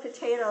all the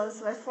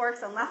potatoes with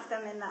forks and left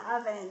them in the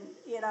oven,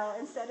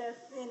 instead of,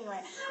 anyway.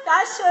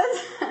 That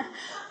shows,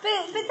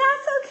 but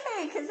that's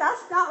okay, because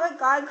that's not what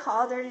God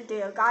called her to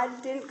do.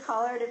 God didn't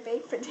call her to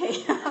bake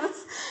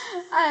potatoes.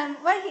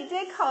 What he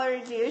did call her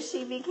to do,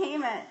 she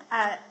became,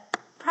 at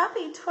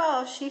probably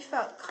 12, she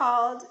felt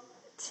called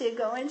to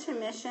go into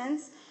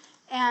missions.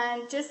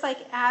 And just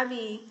like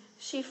Abby,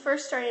 she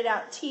first started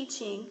out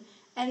teaching,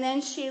 and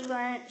then she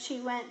went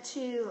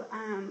to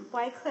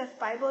Wycliffe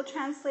Bible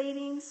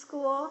Translating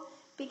School,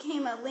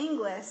 became a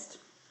linguist,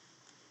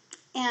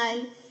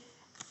 and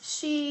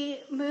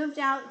she moved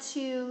out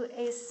to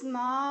a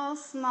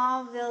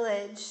small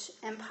village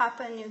in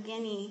Papua New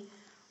Guinea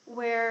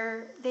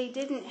where they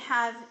didn't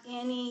have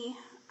any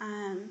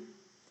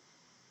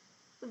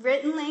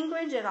written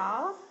language at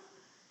all.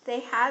 They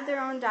had their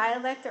own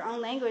dialect, their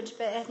own language,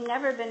 but it had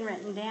never been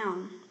written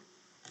down.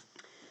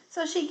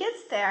 So she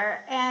gets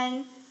there,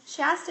 and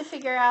she has to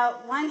figure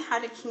out, one, how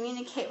to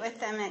communicate with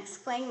them and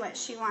explain what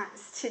she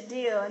wants to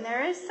do. And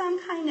there is some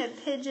kind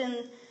of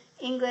pidgin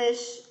English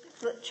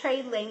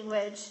trade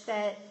language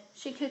that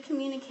she could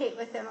communicate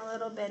with them a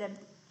little bit.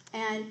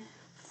 And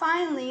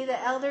finally,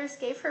 the elders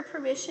gave her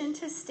permission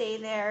to stay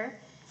there,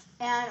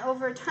 and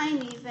over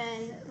time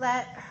even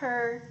let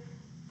her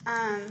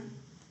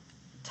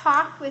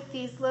talk with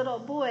these little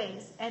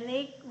boys, and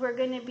they were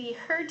going to be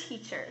her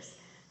teachers.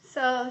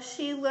 So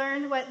she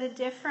learned what the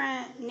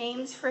different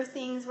names for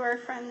things were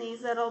from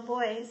these little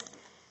boys.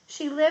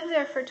 She lived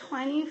there for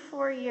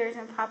 24 years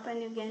in Papua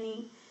New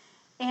Guinea,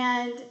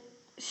 and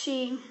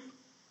she,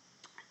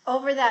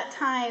 over that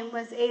time,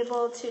 was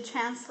able to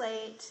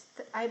translate,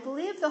 I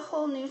believe, the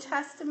whole New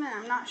Testament,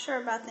 I'm not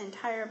sure about the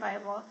entire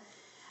Bible,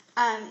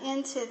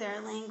 into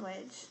their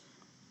language.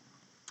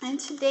 And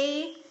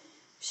today,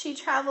 she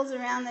travels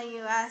around the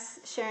U.S.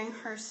 sharing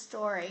her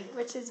story,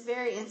 which is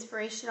very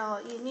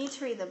inspirational. You need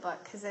to read the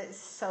book because it's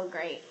so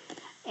great.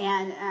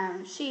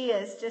 And she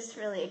is just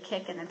really a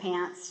kick in the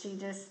pants. She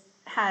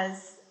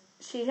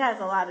has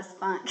a lot of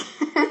spunk.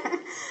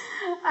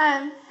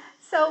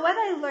 So what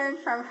I learned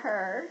from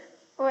her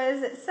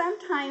was that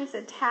sometimes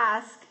a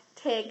task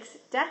takes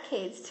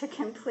decades to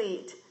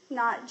complete,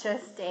 not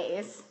just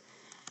days.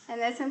 And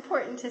it's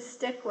important to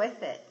stick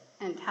with it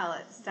until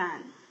it's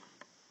done.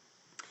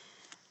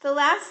 The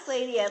last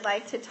lady I'd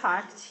like to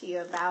talk to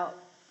you about,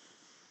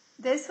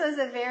 this was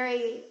a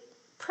very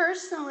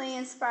personally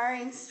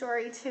inspiring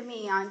story to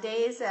me on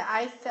days that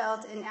I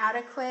felt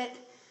inadequate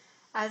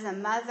as a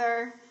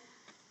mother,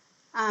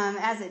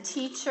 as a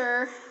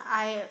teacher.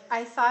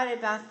 I thought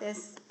about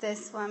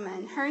this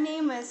woman. Her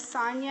name was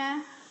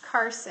Sonia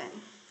Carson.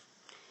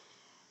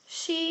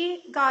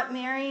 She got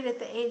married at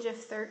the age of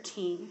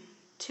 13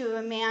 to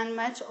a man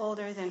much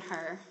older than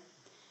her.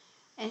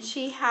 And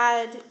she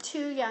had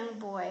 2 young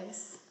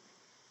boys.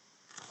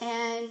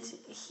 And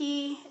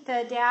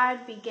the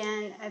dad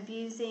began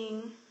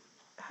abusing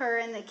her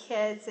and the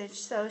kids, and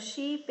so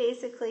she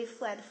basically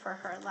fled for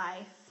her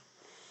life.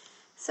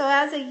 So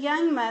as a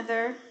young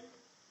mother,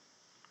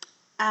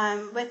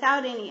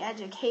 without any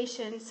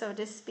education, so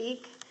to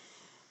speak,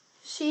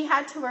 she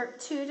had to work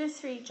 2 to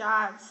 3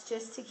 jobs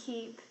just to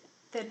keep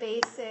the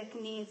basic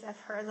needs of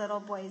her little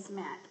boys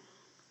met.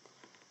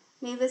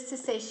 Needless to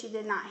say, she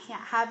did not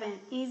have an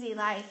easy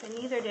life, and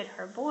neither did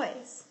her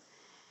boys.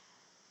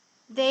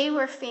 They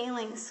were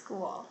failing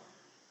school.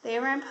 They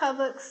were in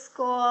public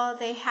school.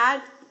 They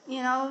had,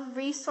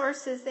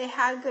 resources. They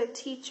had good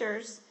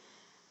teachers,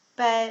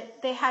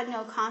 but they had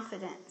no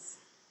confidence.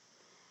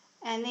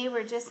 And they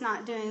were just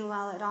not doing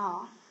well at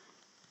all.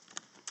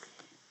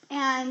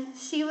 And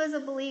she was a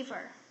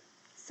believer.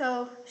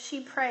 So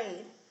she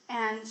prayed,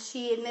 and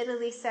she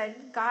admittedly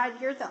said, God,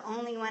 you're the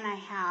only one I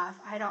have.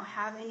 I don't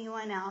have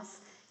anyone else.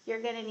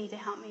 You're going to need to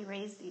help me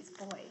raise these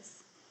boys.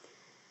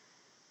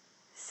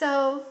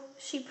 So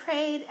she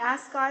prayed,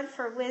 asked God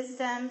for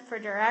wisdom, for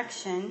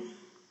direction.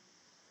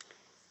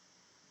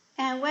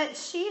 And what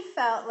she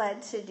felt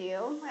led to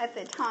do at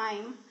the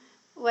time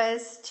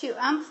was to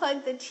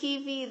unplug the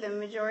TV the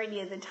majority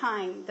of the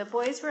time. The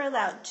boys were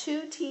allowed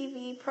 2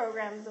 TV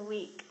programs a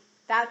week.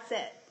 That's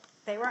it.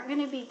 They weren't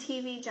going to be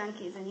TV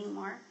junkies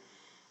anymore.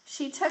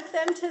 She took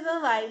them to the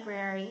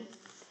library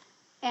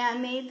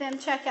and made them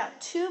check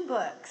out 2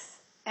 books.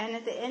 And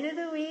at the end of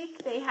the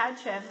week, they had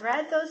to have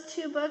read those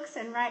 2 books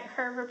and write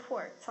her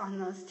reports on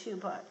those 2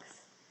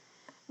 books.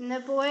 And the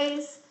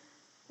boys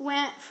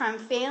went from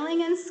failing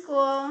in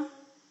school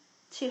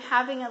to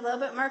having a little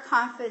bit more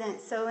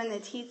confidence. So when the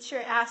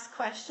teacher asked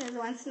questions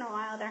once in a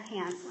while, their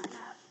hands went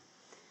up.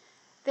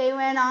 They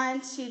went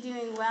on to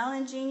doing well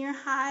in junior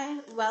high,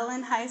 well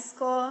in high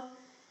school.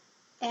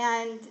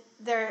 And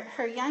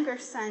her younger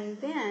son,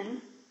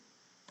 Ben,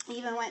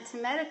 even went to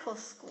medical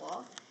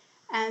school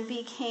and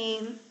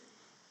became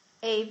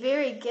a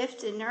very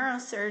gifted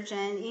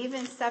neurosurgeon,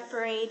 even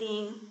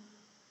separating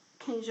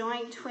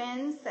conjoined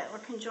twins that were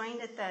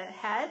conjoined at the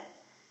head,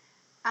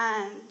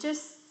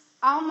 just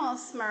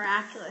almost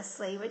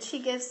miraculously, which he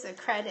gives the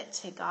credit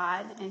to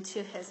God and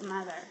to his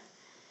mother.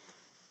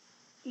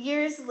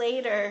 Years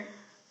later,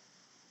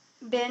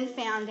 Ben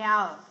found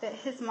out that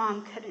his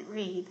mom couldn't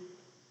read,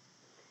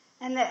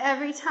 and that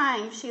every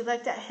time she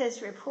looked at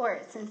his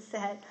reports and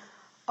said,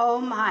 "Oh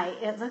my,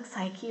 it looks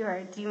like you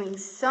are doing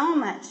so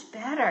much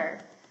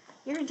better.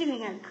 You're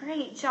doing a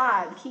great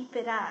job. Keep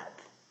it up."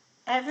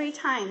 Every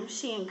time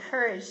she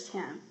encouraged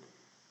him,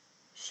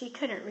 she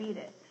couldn't read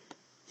it.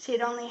 She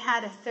had only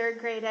had a 3rd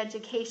grade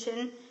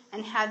education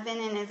and had been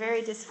in a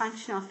very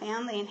dysfunctional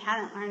family and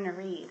hadn't learned to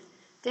read.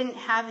 Didn't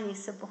have any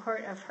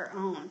support of her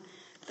own.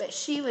 But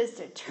she was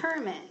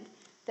determined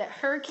that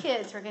her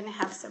kids were going to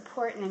have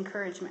support and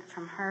encouragement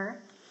from her.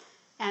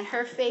 And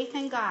her faith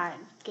in God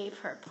gave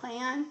her a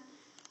plan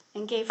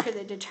and gave her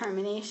the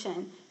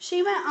determination.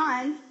 She went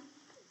on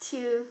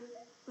to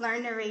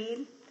learn to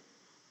read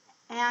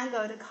and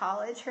go to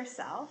college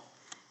herself.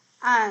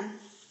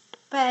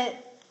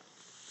 But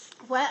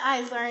what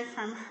I learned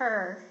from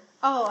her,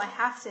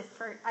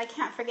 I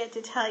can't forget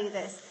to tell you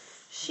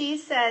this. She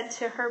said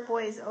to her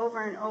boys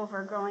over and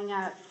over growing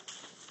up,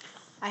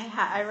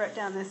 I wrote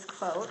down this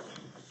quote,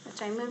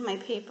 which I moved my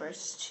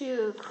papers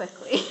too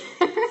quickly.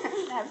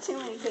 I have too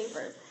many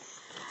papers.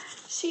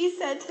 She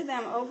said to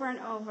them over and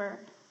over,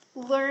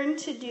 learn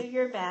to do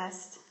your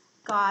best.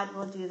 God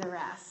will do the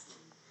rest.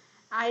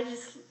 I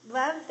just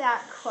love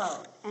that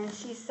quote, and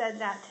she said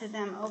that to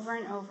them over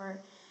and over.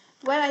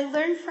 What I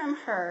learned from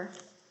her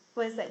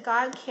was that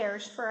God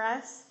cares for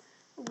us.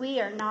 We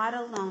are not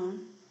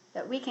alone,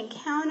 that we can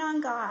count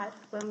on God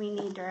when we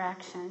need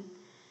direction.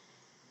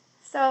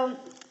 So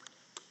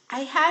I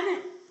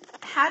hadn't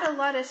had a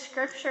lot of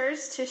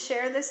scriptures to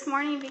share this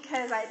morning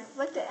because I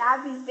looked at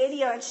Abby's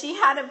video and she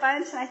had a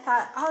bunch, and I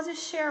thought, I'll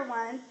just share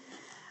one.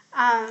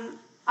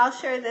 I'll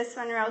share this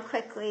one real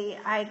quickly.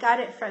 I got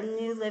it from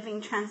New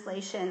Living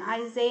Translation.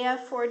 Isaiah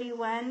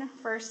 41,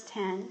 verse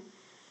 10.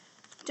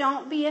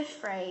 Don't be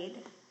afraid,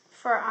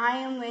 for I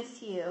am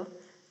with you.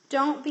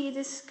 Don't be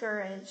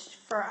discouraged,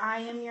 for I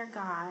am your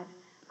God.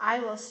 I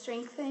will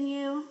strengthen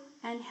you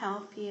and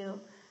help you.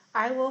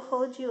 I will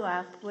hold you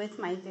up with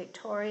my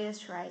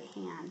victorious right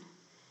hand.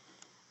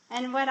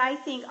 And what I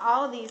think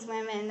all these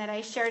women that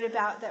I shared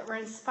about that were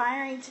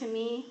inspiring to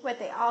me, what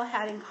they all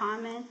had in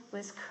common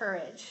was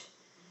courage.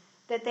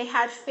 That they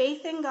had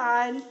faith in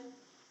God,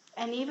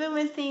 and even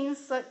when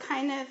things looked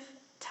kind of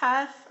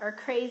tough or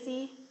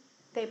crazy,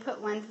 they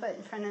put one foot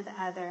in front of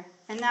the other.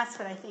 And that's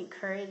what I think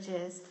courage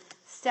is,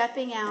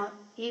 stepping out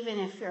even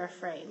if you're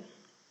afraid.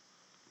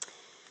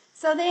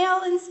 So they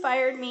all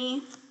inspired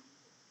me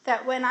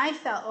that when I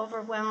felt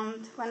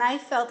overwhelmed, when I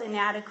felt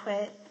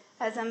inadequate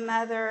as a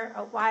mother,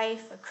 a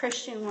wife, a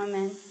Christian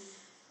woman,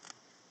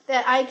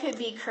 that I could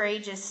be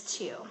courageous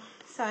too.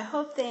 So I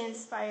hope they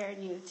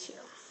inspired you too.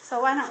 So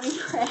why don't we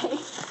pray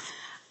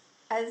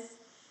as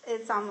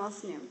it's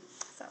almost noon.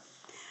 So,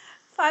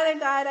 Father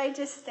God, I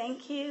just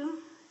thank you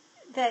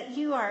that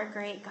you are a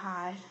great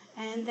God,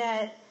 and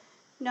that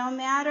no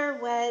matter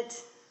what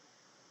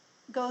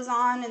goes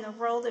on in the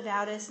world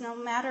about us, no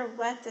matter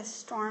what the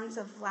storms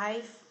of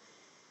life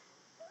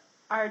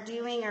are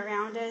doing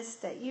around us,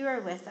 that you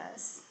are with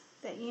us,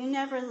 that you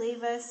never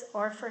leave us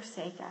or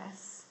forsake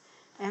us.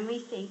 And we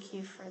thank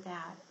you for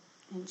that.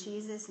 In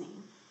Jesus'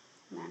 name,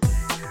 amen.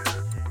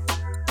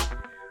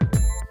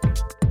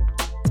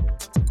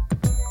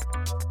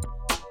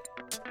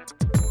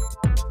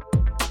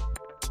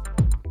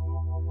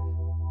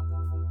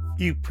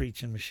 You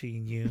preaching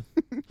machine, you.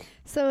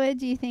 So what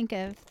do you think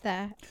of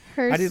her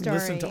story? I didn't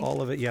listen to all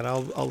of it yet.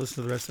 I'll listen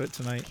to the rest of it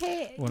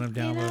tonight when I'm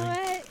downloading. You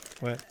know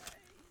What?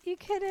 You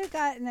could have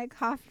gotten a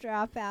cough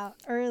drop out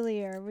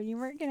earlier when you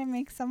weren't going to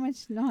make so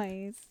much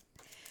noise.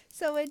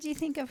 So what do you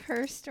think of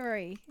her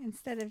story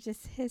instead of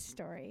just his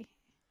story?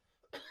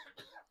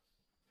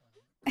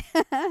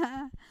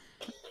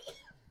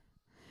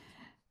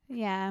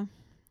 Yeah.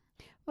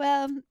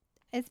 Well,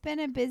 it's been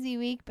a busy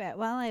week, but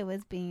while I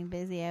was being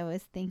busy, I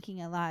was thinking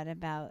a lot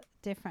about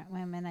different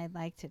women I'd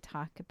like to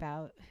talk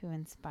about who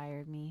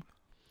inspired me.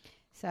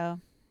 So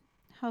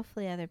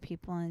hopefully other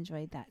people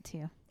enjoyed that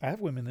too. I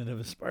have women that have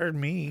inspired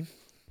me.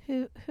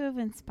 Who have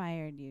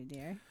inspired you,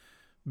 dear?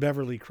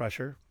 Beverly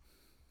Crusher.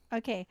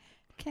 Okay.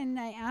 Can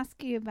I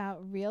ask you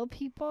about real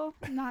people,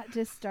 not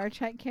just Star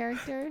Trek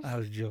characters? I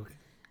was joking.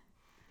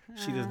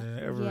 She doesn't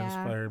ever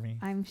inspire me.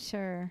 I'm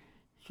sure.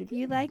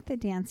 You like the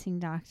dancing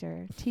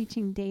doctor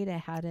teaching Data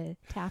how to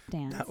tap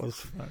dance. That was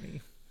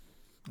funny.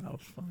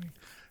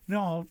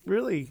 No,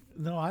 really.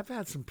 No, I've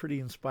had some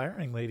pretty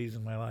inspiring ladies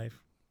in my life.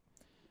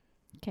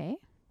 Okay.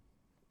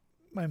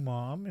 My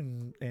mom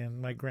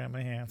and my grandma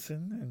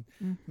Hanson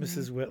and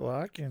Mrs.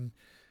 Whitlock, and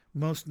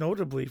most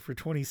notably for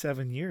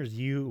 27 years,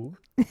 you.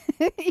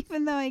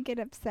 Even though I get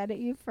upset at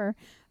you for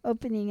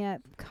opening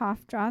up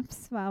cough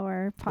drops while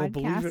we're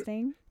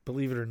podcasting.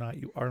 Believe it or not,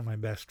 you are my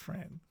best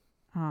friend.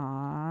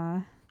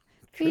 Aww.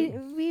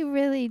 We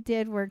really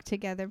did work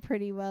together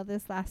pretty well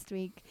this last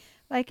week.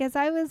 Like, as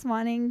I was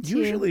wanting to...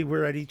 Usually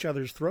we're at each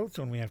other's throats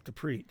when we have to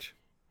preach.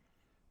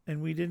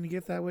 And we didn't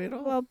get that way at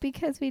all. Well,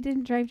 because we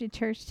didn't drive to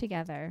church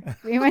together.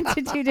 We went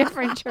to two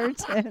different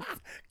churches.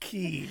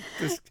 Key.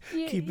 Just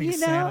keeping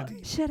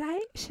sanity. Should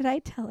I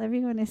tell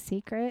everyone a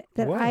secret?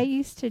 That what? I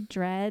used to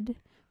dread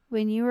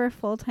when you were a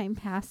full-time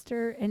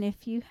pastor, and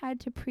if you had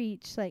to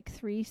preach like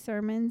 3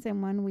 sermons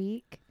in 1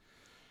 week...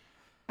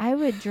 I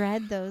would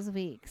dread those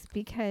weeks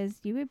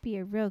because you would be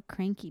a real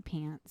cranky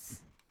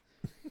pants.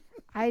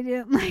 I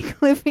didn't like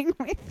living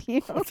with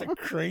you. What's a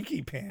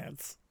cranky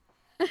pants?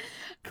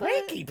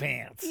 Cranky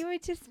pants. You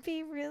would just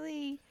be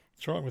really...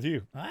 What's wrong with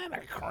you? I'm a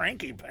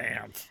cranky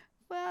pants.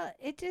 Well,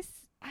 it just...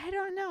 I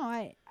don't know.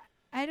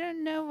 I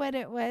don't know what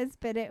it was,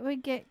 but it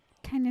would get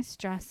kind of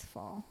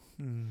stressful.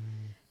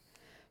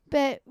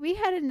 But we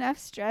had enough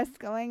stress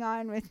going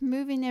on with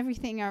moving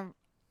everything,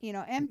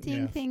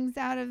 emptying things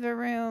out of the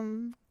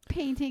room,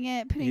 painting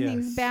it, putting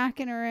things back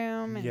in a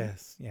room. And,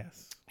 yes.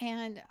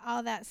 And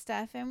all that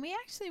stuff. And we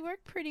actually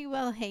worked pretty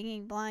well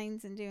hanging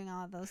blinds and doing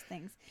all of those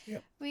things.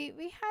 Yep. We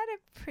had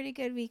a pretty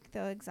good week,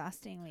 though,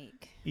 exhausting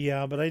week.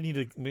 Yeah, but I need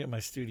to get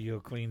my studio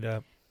cleaned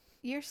up.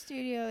 Your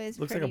studio is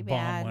looks pretty like a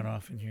bad. bomb went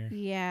off in here.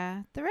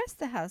 Yeah. The rest of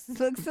the house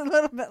looks a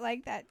little bit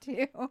like that,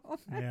 too.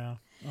 Yeah.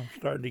 I'm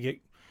starting to get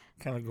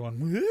kind of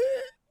going.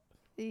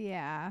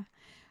 Yeah.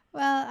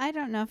 Well, I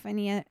don't know if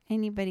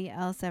anybody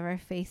else ever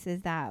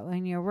faces that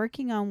when you're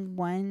working on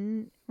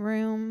one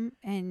room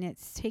and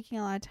it's taking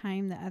a lot of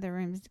time, the other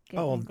rooms get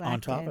neglected.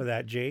 On top of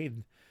that,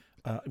 Jade,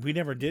 we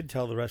never did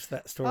tell the rest of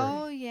that story.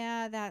 Oh,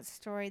 yeah, that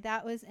story.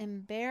 That was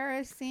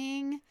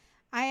embarrassing.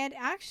 I had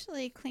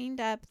actually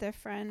cleaned up the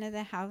front of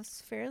the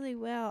house fairly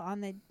well on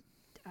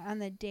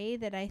the day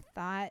that I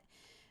thought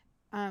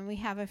we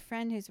have a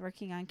friend who's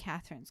working on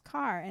Catherine's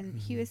car, and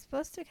he was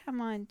supposed to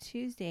come on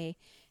Tuesday,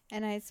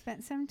 and I had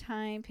spent some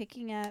time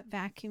picking up,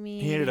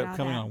 vacuuming. He ended up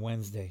coming on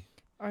Wednesday.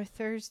 Or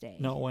Thursday.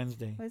 No,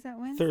 Wednesday. Was that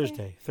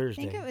Wednesday?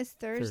 Thursday. I think it was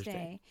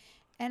Thursday.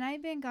 And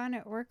I've been gone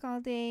at work all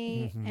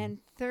day, and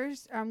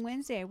on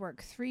Wednesday I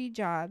work 3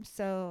 jobs,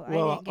 so I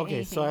didn't get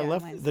anything so I done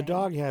left. Wednesday. The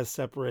dog has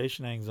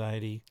separation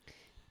anxiety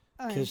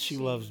because she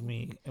loves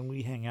me, and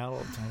we hang out all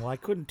the time. Well, I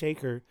couldn't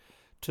take her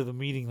to the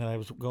meeting that I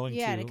was going to.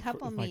 You had a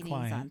couple with my meetings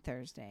client. on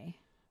Thursday.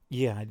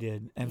 Yeah, I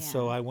did. And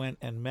so I went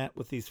and met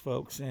with these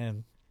folks,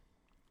 and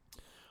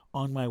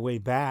on my way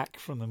back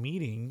from the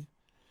meeting,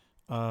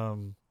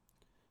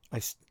 I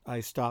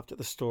stopped at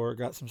the store,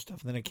 got some stuff,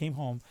 and then I came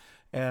home,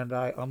 and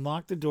I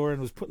unlocked the door and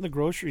was putting the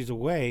groceries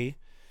away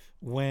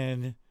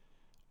when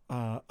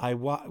I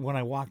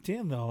walked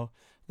in, though.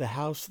 The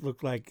house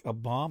looked like a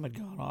bomb had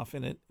gone off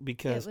in it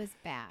because it was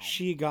bad.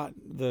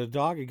 The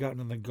dog had gotten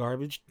in the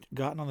garbage,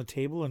 gotten on the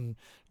table and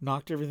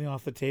knocked everything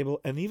off the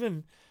table, and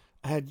even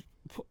had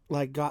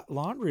got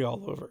laundry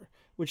all over,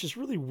 which is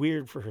really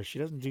weird for her. She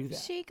doesn't do that.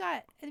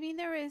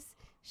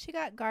 She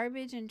got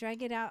garbage and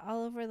dragged it out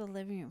all over the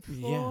living room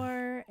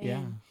floor.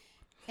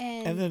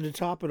 And then to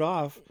top it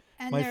off,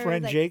 my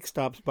friend Jake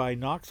stops by,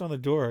 knocks on the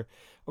door.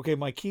 Okay,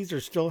 my keys are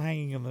still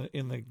hanging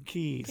in the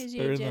keys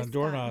or in the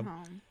doorknob.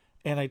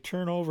 And I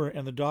turn over,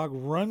 and the dog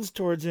runs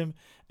towards him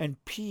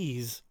and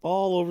pees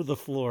all over the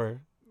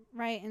floor.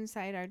 Right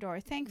inside our door.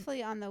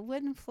 Thankfully on the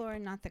wooden floor,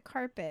 not the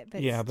carpet,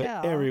 but still.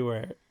 But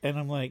everywhere. And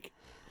I'm like,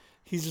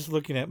 he's just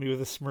looking at me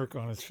with a smirk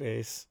on his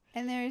face.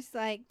 And there's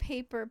like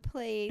paper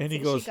plates, and she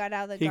got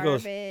out of the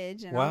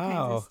garbage and all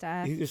kinds of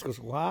stuff. He just goes,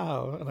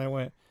 wow. And I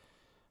went,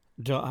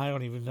 I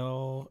don't even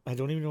know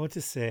what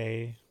to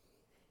say.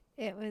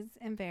 It was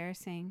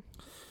embarrassing.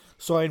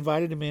 So I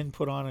invited him in,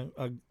 put on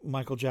a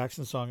Michael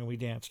Jackson song, and we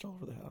danced all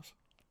over the house.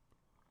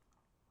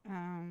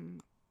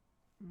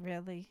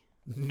 Really?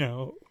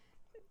 No.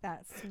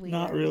 That's weird.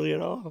 Not really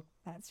at all.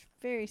 That's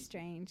very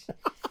strange.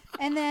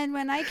 And then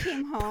when I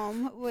came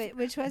home,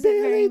 which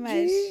wasn't very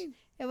much,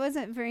 it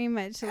wasn't very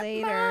much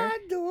later. My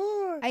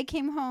door. I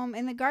came home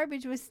and the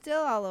garbage was still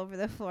all over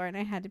the floor, and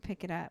I had to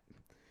pick it up.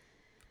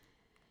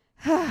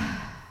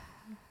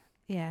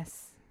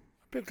 Yes.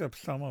 I picked up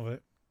some of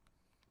it.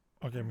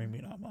 Okay, maybe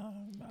not much.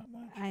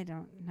 I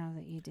don't know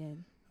that you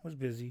did. I was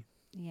busy.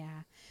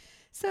 Yeah.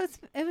 So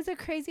it was a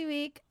crazy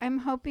week. I'm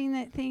hoping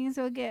that things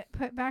will get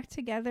put back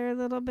together a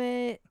little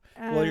bit.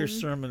 Well, your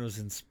sermon was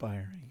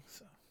inspiring.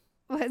 So.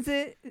 Was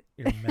it?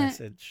 Your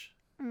message.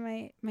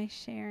 my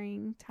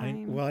sharing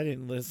time. I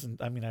didn't listen.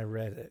 I mean, I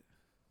read it.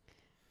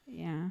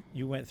 Yeah.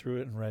 You went through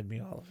it and read me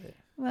all of it.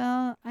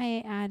 Well,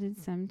 I added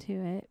some to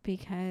it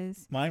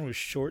because... Mine was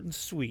short and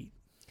sweet.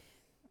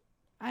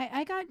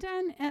 I got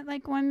done at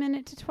like 1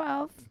 minute to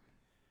 12.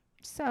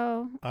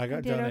 So I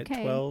got done at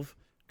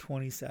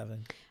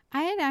 12:27.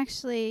 I had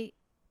actually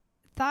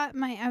thought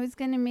I was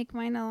going to make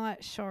mine a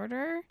lot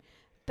shorter,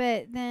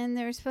 but then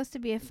there was supposed to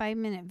be a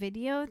 5-minute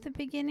video at the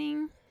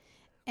beginning,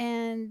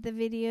 and the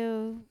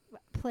video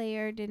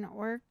player didn't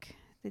work.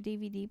 The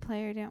DVD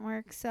player didn't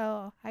work,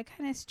 so I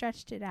kind of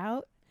stretched it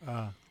out.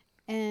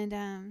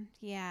 And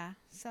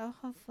so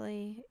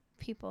hopefully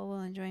people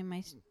will enjoy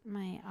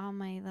all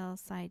my little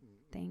side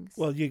things.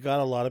 Well, you got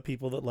a lot of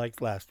people that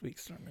liked last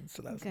week's sermon,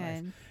 so that was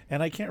nice.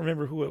 And I can't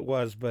remember who it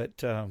was,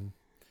 but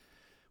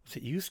was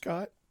it you,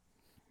 Scott,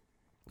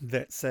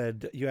 that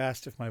said you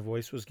asked if my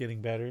voice was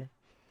getting better,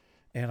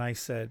 and I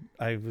said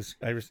he was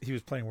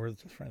playing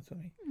Words with Friends with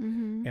me,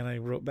 and I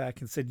wrote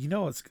back and said,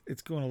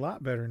 it's going a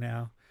lot better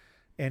now,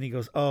 and he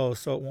goes, oh,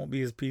 so it won't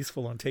be as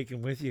peaceful on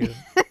Taking With You.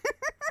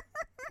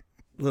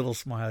 Little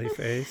smiley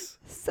face.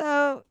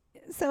 So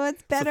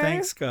it's better. So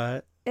thanks,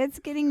 Scott. It's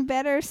getting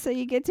better, so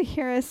you get to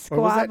hear us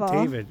squabble. Or was that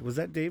David? Was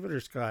that David or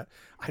Scott?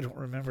 I don't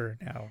remember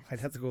now. I'd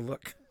have to go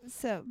look.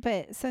 So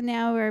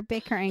now we're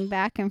bickering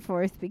back and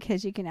forth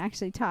because you can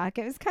actually talk.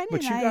 It was kind of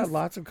nice. But you got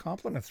lots of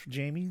compliments from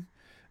Jamie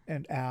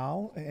and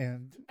Al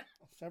and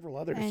several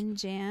others. And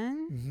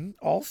Jan.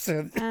 All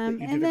said that you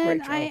did and a great then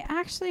job. I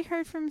actually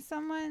heard from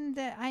someone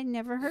that I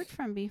never heard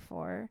from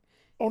before.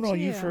 Oh, no,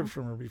 you've heard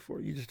from her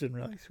before. You just didn't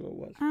realize who it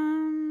was.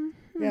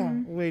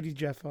 Yeah, Lady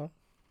Jeffa.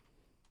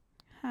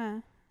 Huh.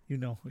 You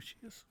know who she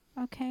is.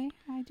 Okay,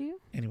 I do.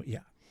 Anyway,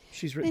 yeah.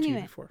 She's written to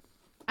you before.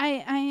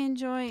 I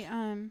enjoy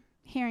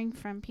hearing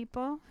from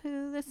people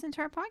who listen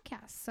to our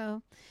podcast.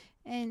 So,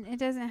 and it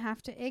doesn't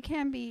have to, it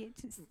can be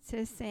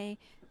to say,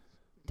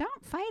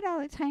 don't fight all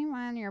the time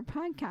on your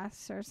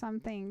podcasts or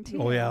something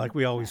too. Oh, yeah, like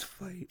we always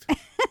fight.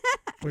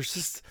 We're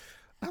just,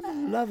 I'm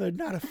a lover,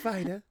 not a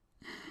fighter.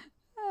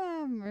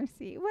 Oh,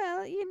 mercy.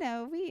 Well,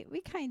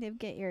 we kind of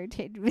get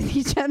irritated with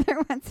each other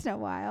once in a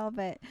while,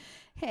 but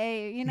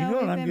hey, you know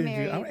we've what I'm been going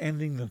to do? married. I'm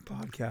ending the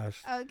podcast.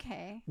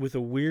 Okay. With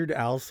a Weird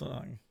Al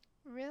song.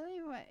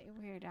 Really? What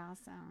Weird Al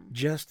song?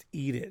 Just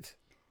Eat It.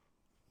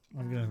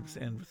 I'm going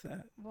to end with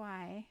that.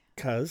 Why?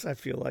 'Cause I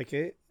feel like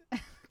it.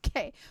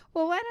 Okay.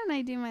 Well, why don't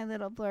I do my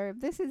little blurb?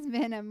 This has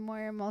been a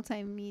Moyer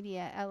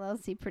Multimedia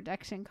LLC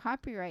production,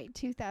 copyright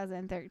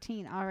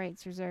 2013, all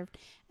rights reserved.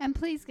 And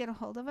please get a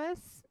hold of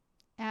us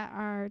at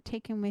our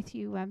Taken With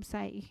You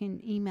website. You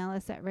can email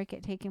us at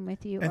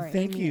rick@takenwithyou or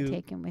thank Amy you. at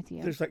Taken With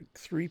You. There's like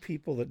 3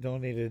 people that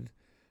donated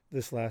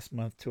this last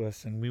month to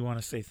us, and we want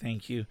to say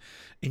thank you.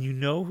 And you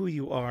know who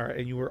you are,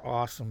 and you were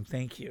awesome.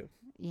 Thank you.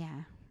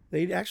 Yeah.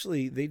 They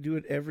do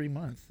it every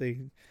month.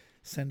 They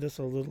send us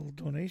a little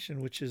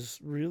donation, which is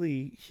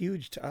really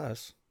huge to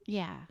us.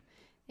 Yeah.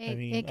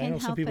 I know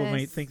some people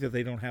might think that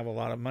they don't have a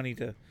lot of money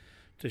to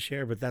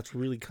share, but that's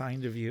really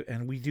kind of you.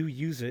 And we do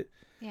use it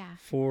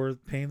for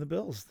paying the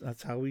bills.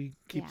 That's how we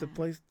keep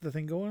the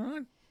thing going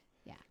on.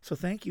 Yeah. So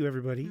thank you,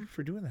 everybody,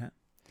 for doing that.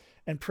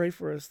 And pray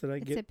for us that I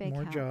get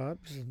more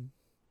jobs and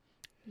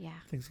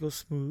things go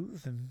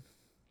smooth. And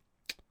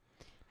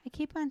I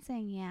keep on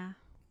saying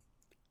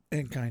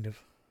And kind of.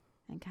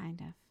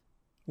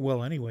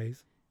 Well,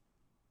 anyways.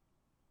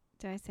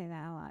 Do I say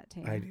that a lot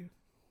too? I do.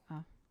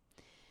 Oh.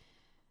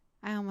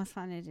 I almost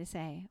wanted to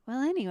say,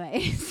 well,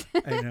 anyways.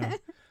 I know.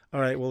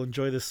 All right, well,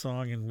 enjoy this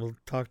song, and we'll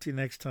talk to you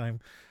next time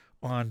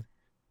on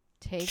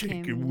Take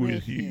Him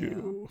With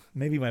You.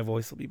 Maybe my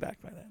voice will be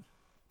back by then.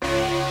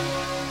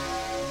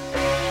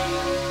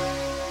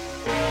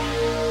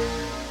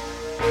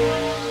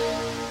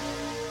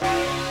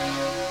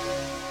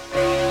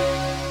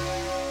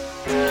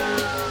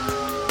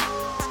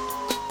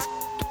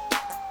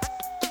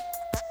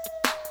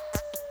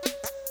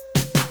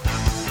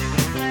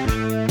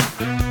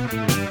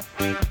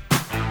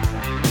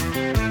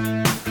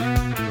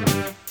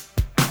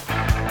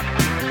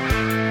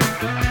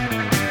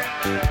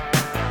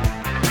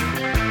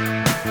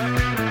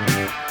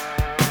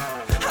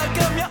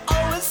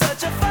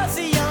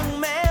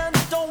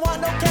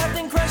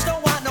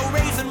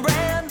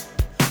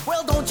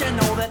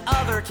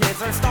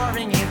 Kids are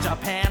starving in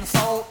Japan,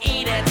 so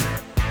eat it,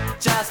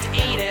 just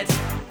eat it.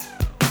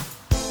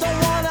 Don't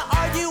wanna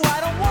argue, I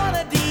don't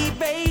wanna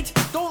debate.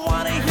 Don't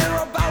wanna hear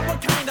about what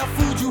kind of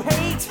food you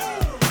hate.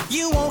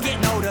 You won't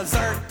get no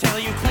dessert till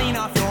you clean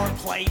off your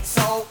plate,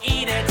 so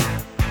eat it.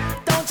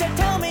 Don't you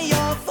tell me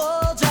you're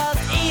full,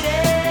 just eat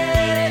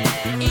it,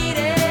 eat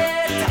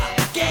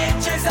it. Get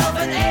yourself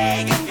an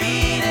egg and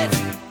beat it.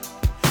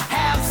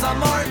 Have some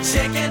more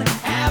chicken,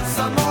 have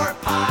some more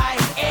pie.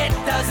 It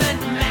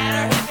doesn't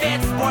matter if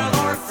it's boiled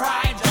or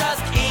fried.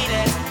 Just eat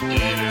it.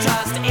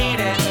 Just eat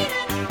it.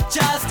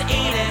 Just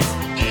eat it.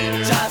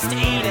 Just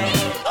eat it.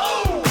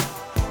 Oh!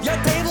 Your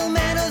table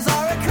manners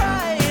are a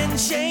crying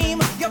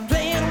shame. You're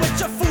playing with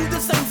your food to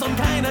sing some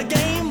kind of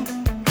game.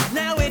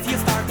 Now if you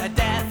starve to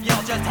death,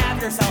 you'll just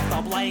have yourself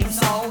to blame.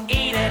 So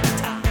eat it.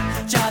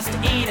 Just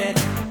eat it.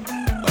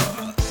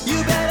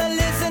 You better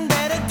listen,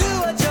 better do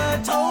what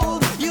you're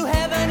told. You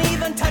haven't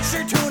even touched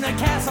your tuna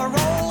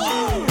casserole.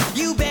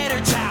 You better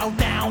chow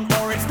down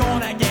or it's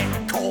gonna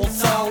get cold,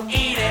 so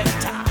eat it.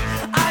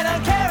 I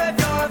don't care if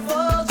you're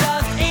full,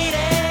 just eat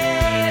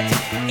it.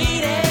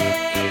 Eat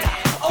it.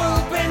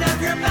 Open up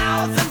your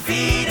mouth and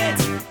feed it.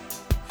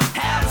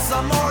 Have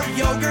some more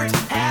yogurt,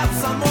 have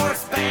some more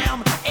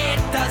Spam. It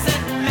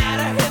doesn't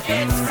matter if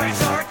it's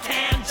fresh or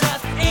canned,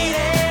 just eat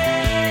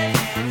it.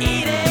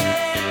 Eat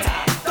it.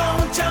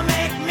 Don't you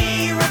make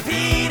me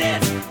repeat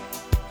it.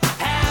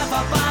 Have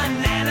a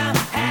banana,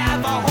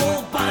 have a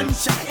whole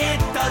bunch. It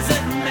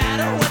doesn't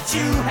matter what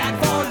you had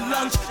for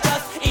lunch.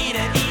 Just eat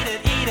it, eat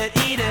it, eat it,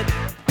 eat it.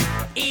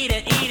 Eat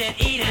it, eat it,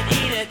 eat it,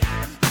 eat it.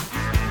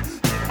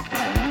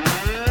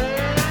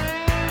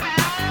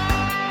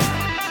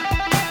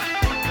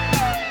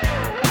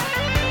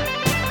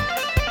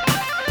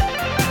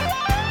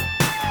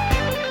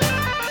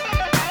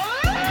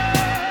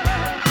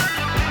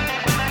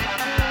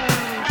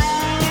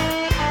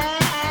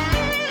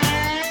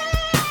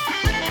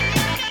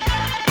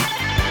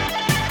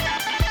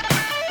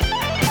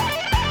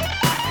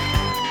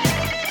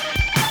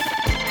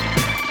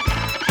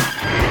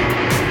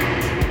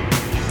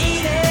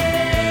 Eat it,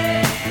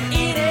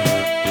 eat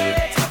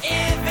it.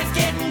 If it's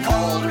getting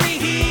cold,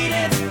 reheat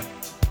it.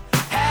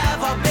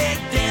 Have a big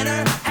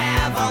dinner,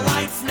 have a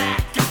light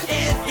snack.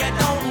 If you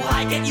don't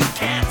like it, you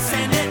can't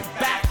send it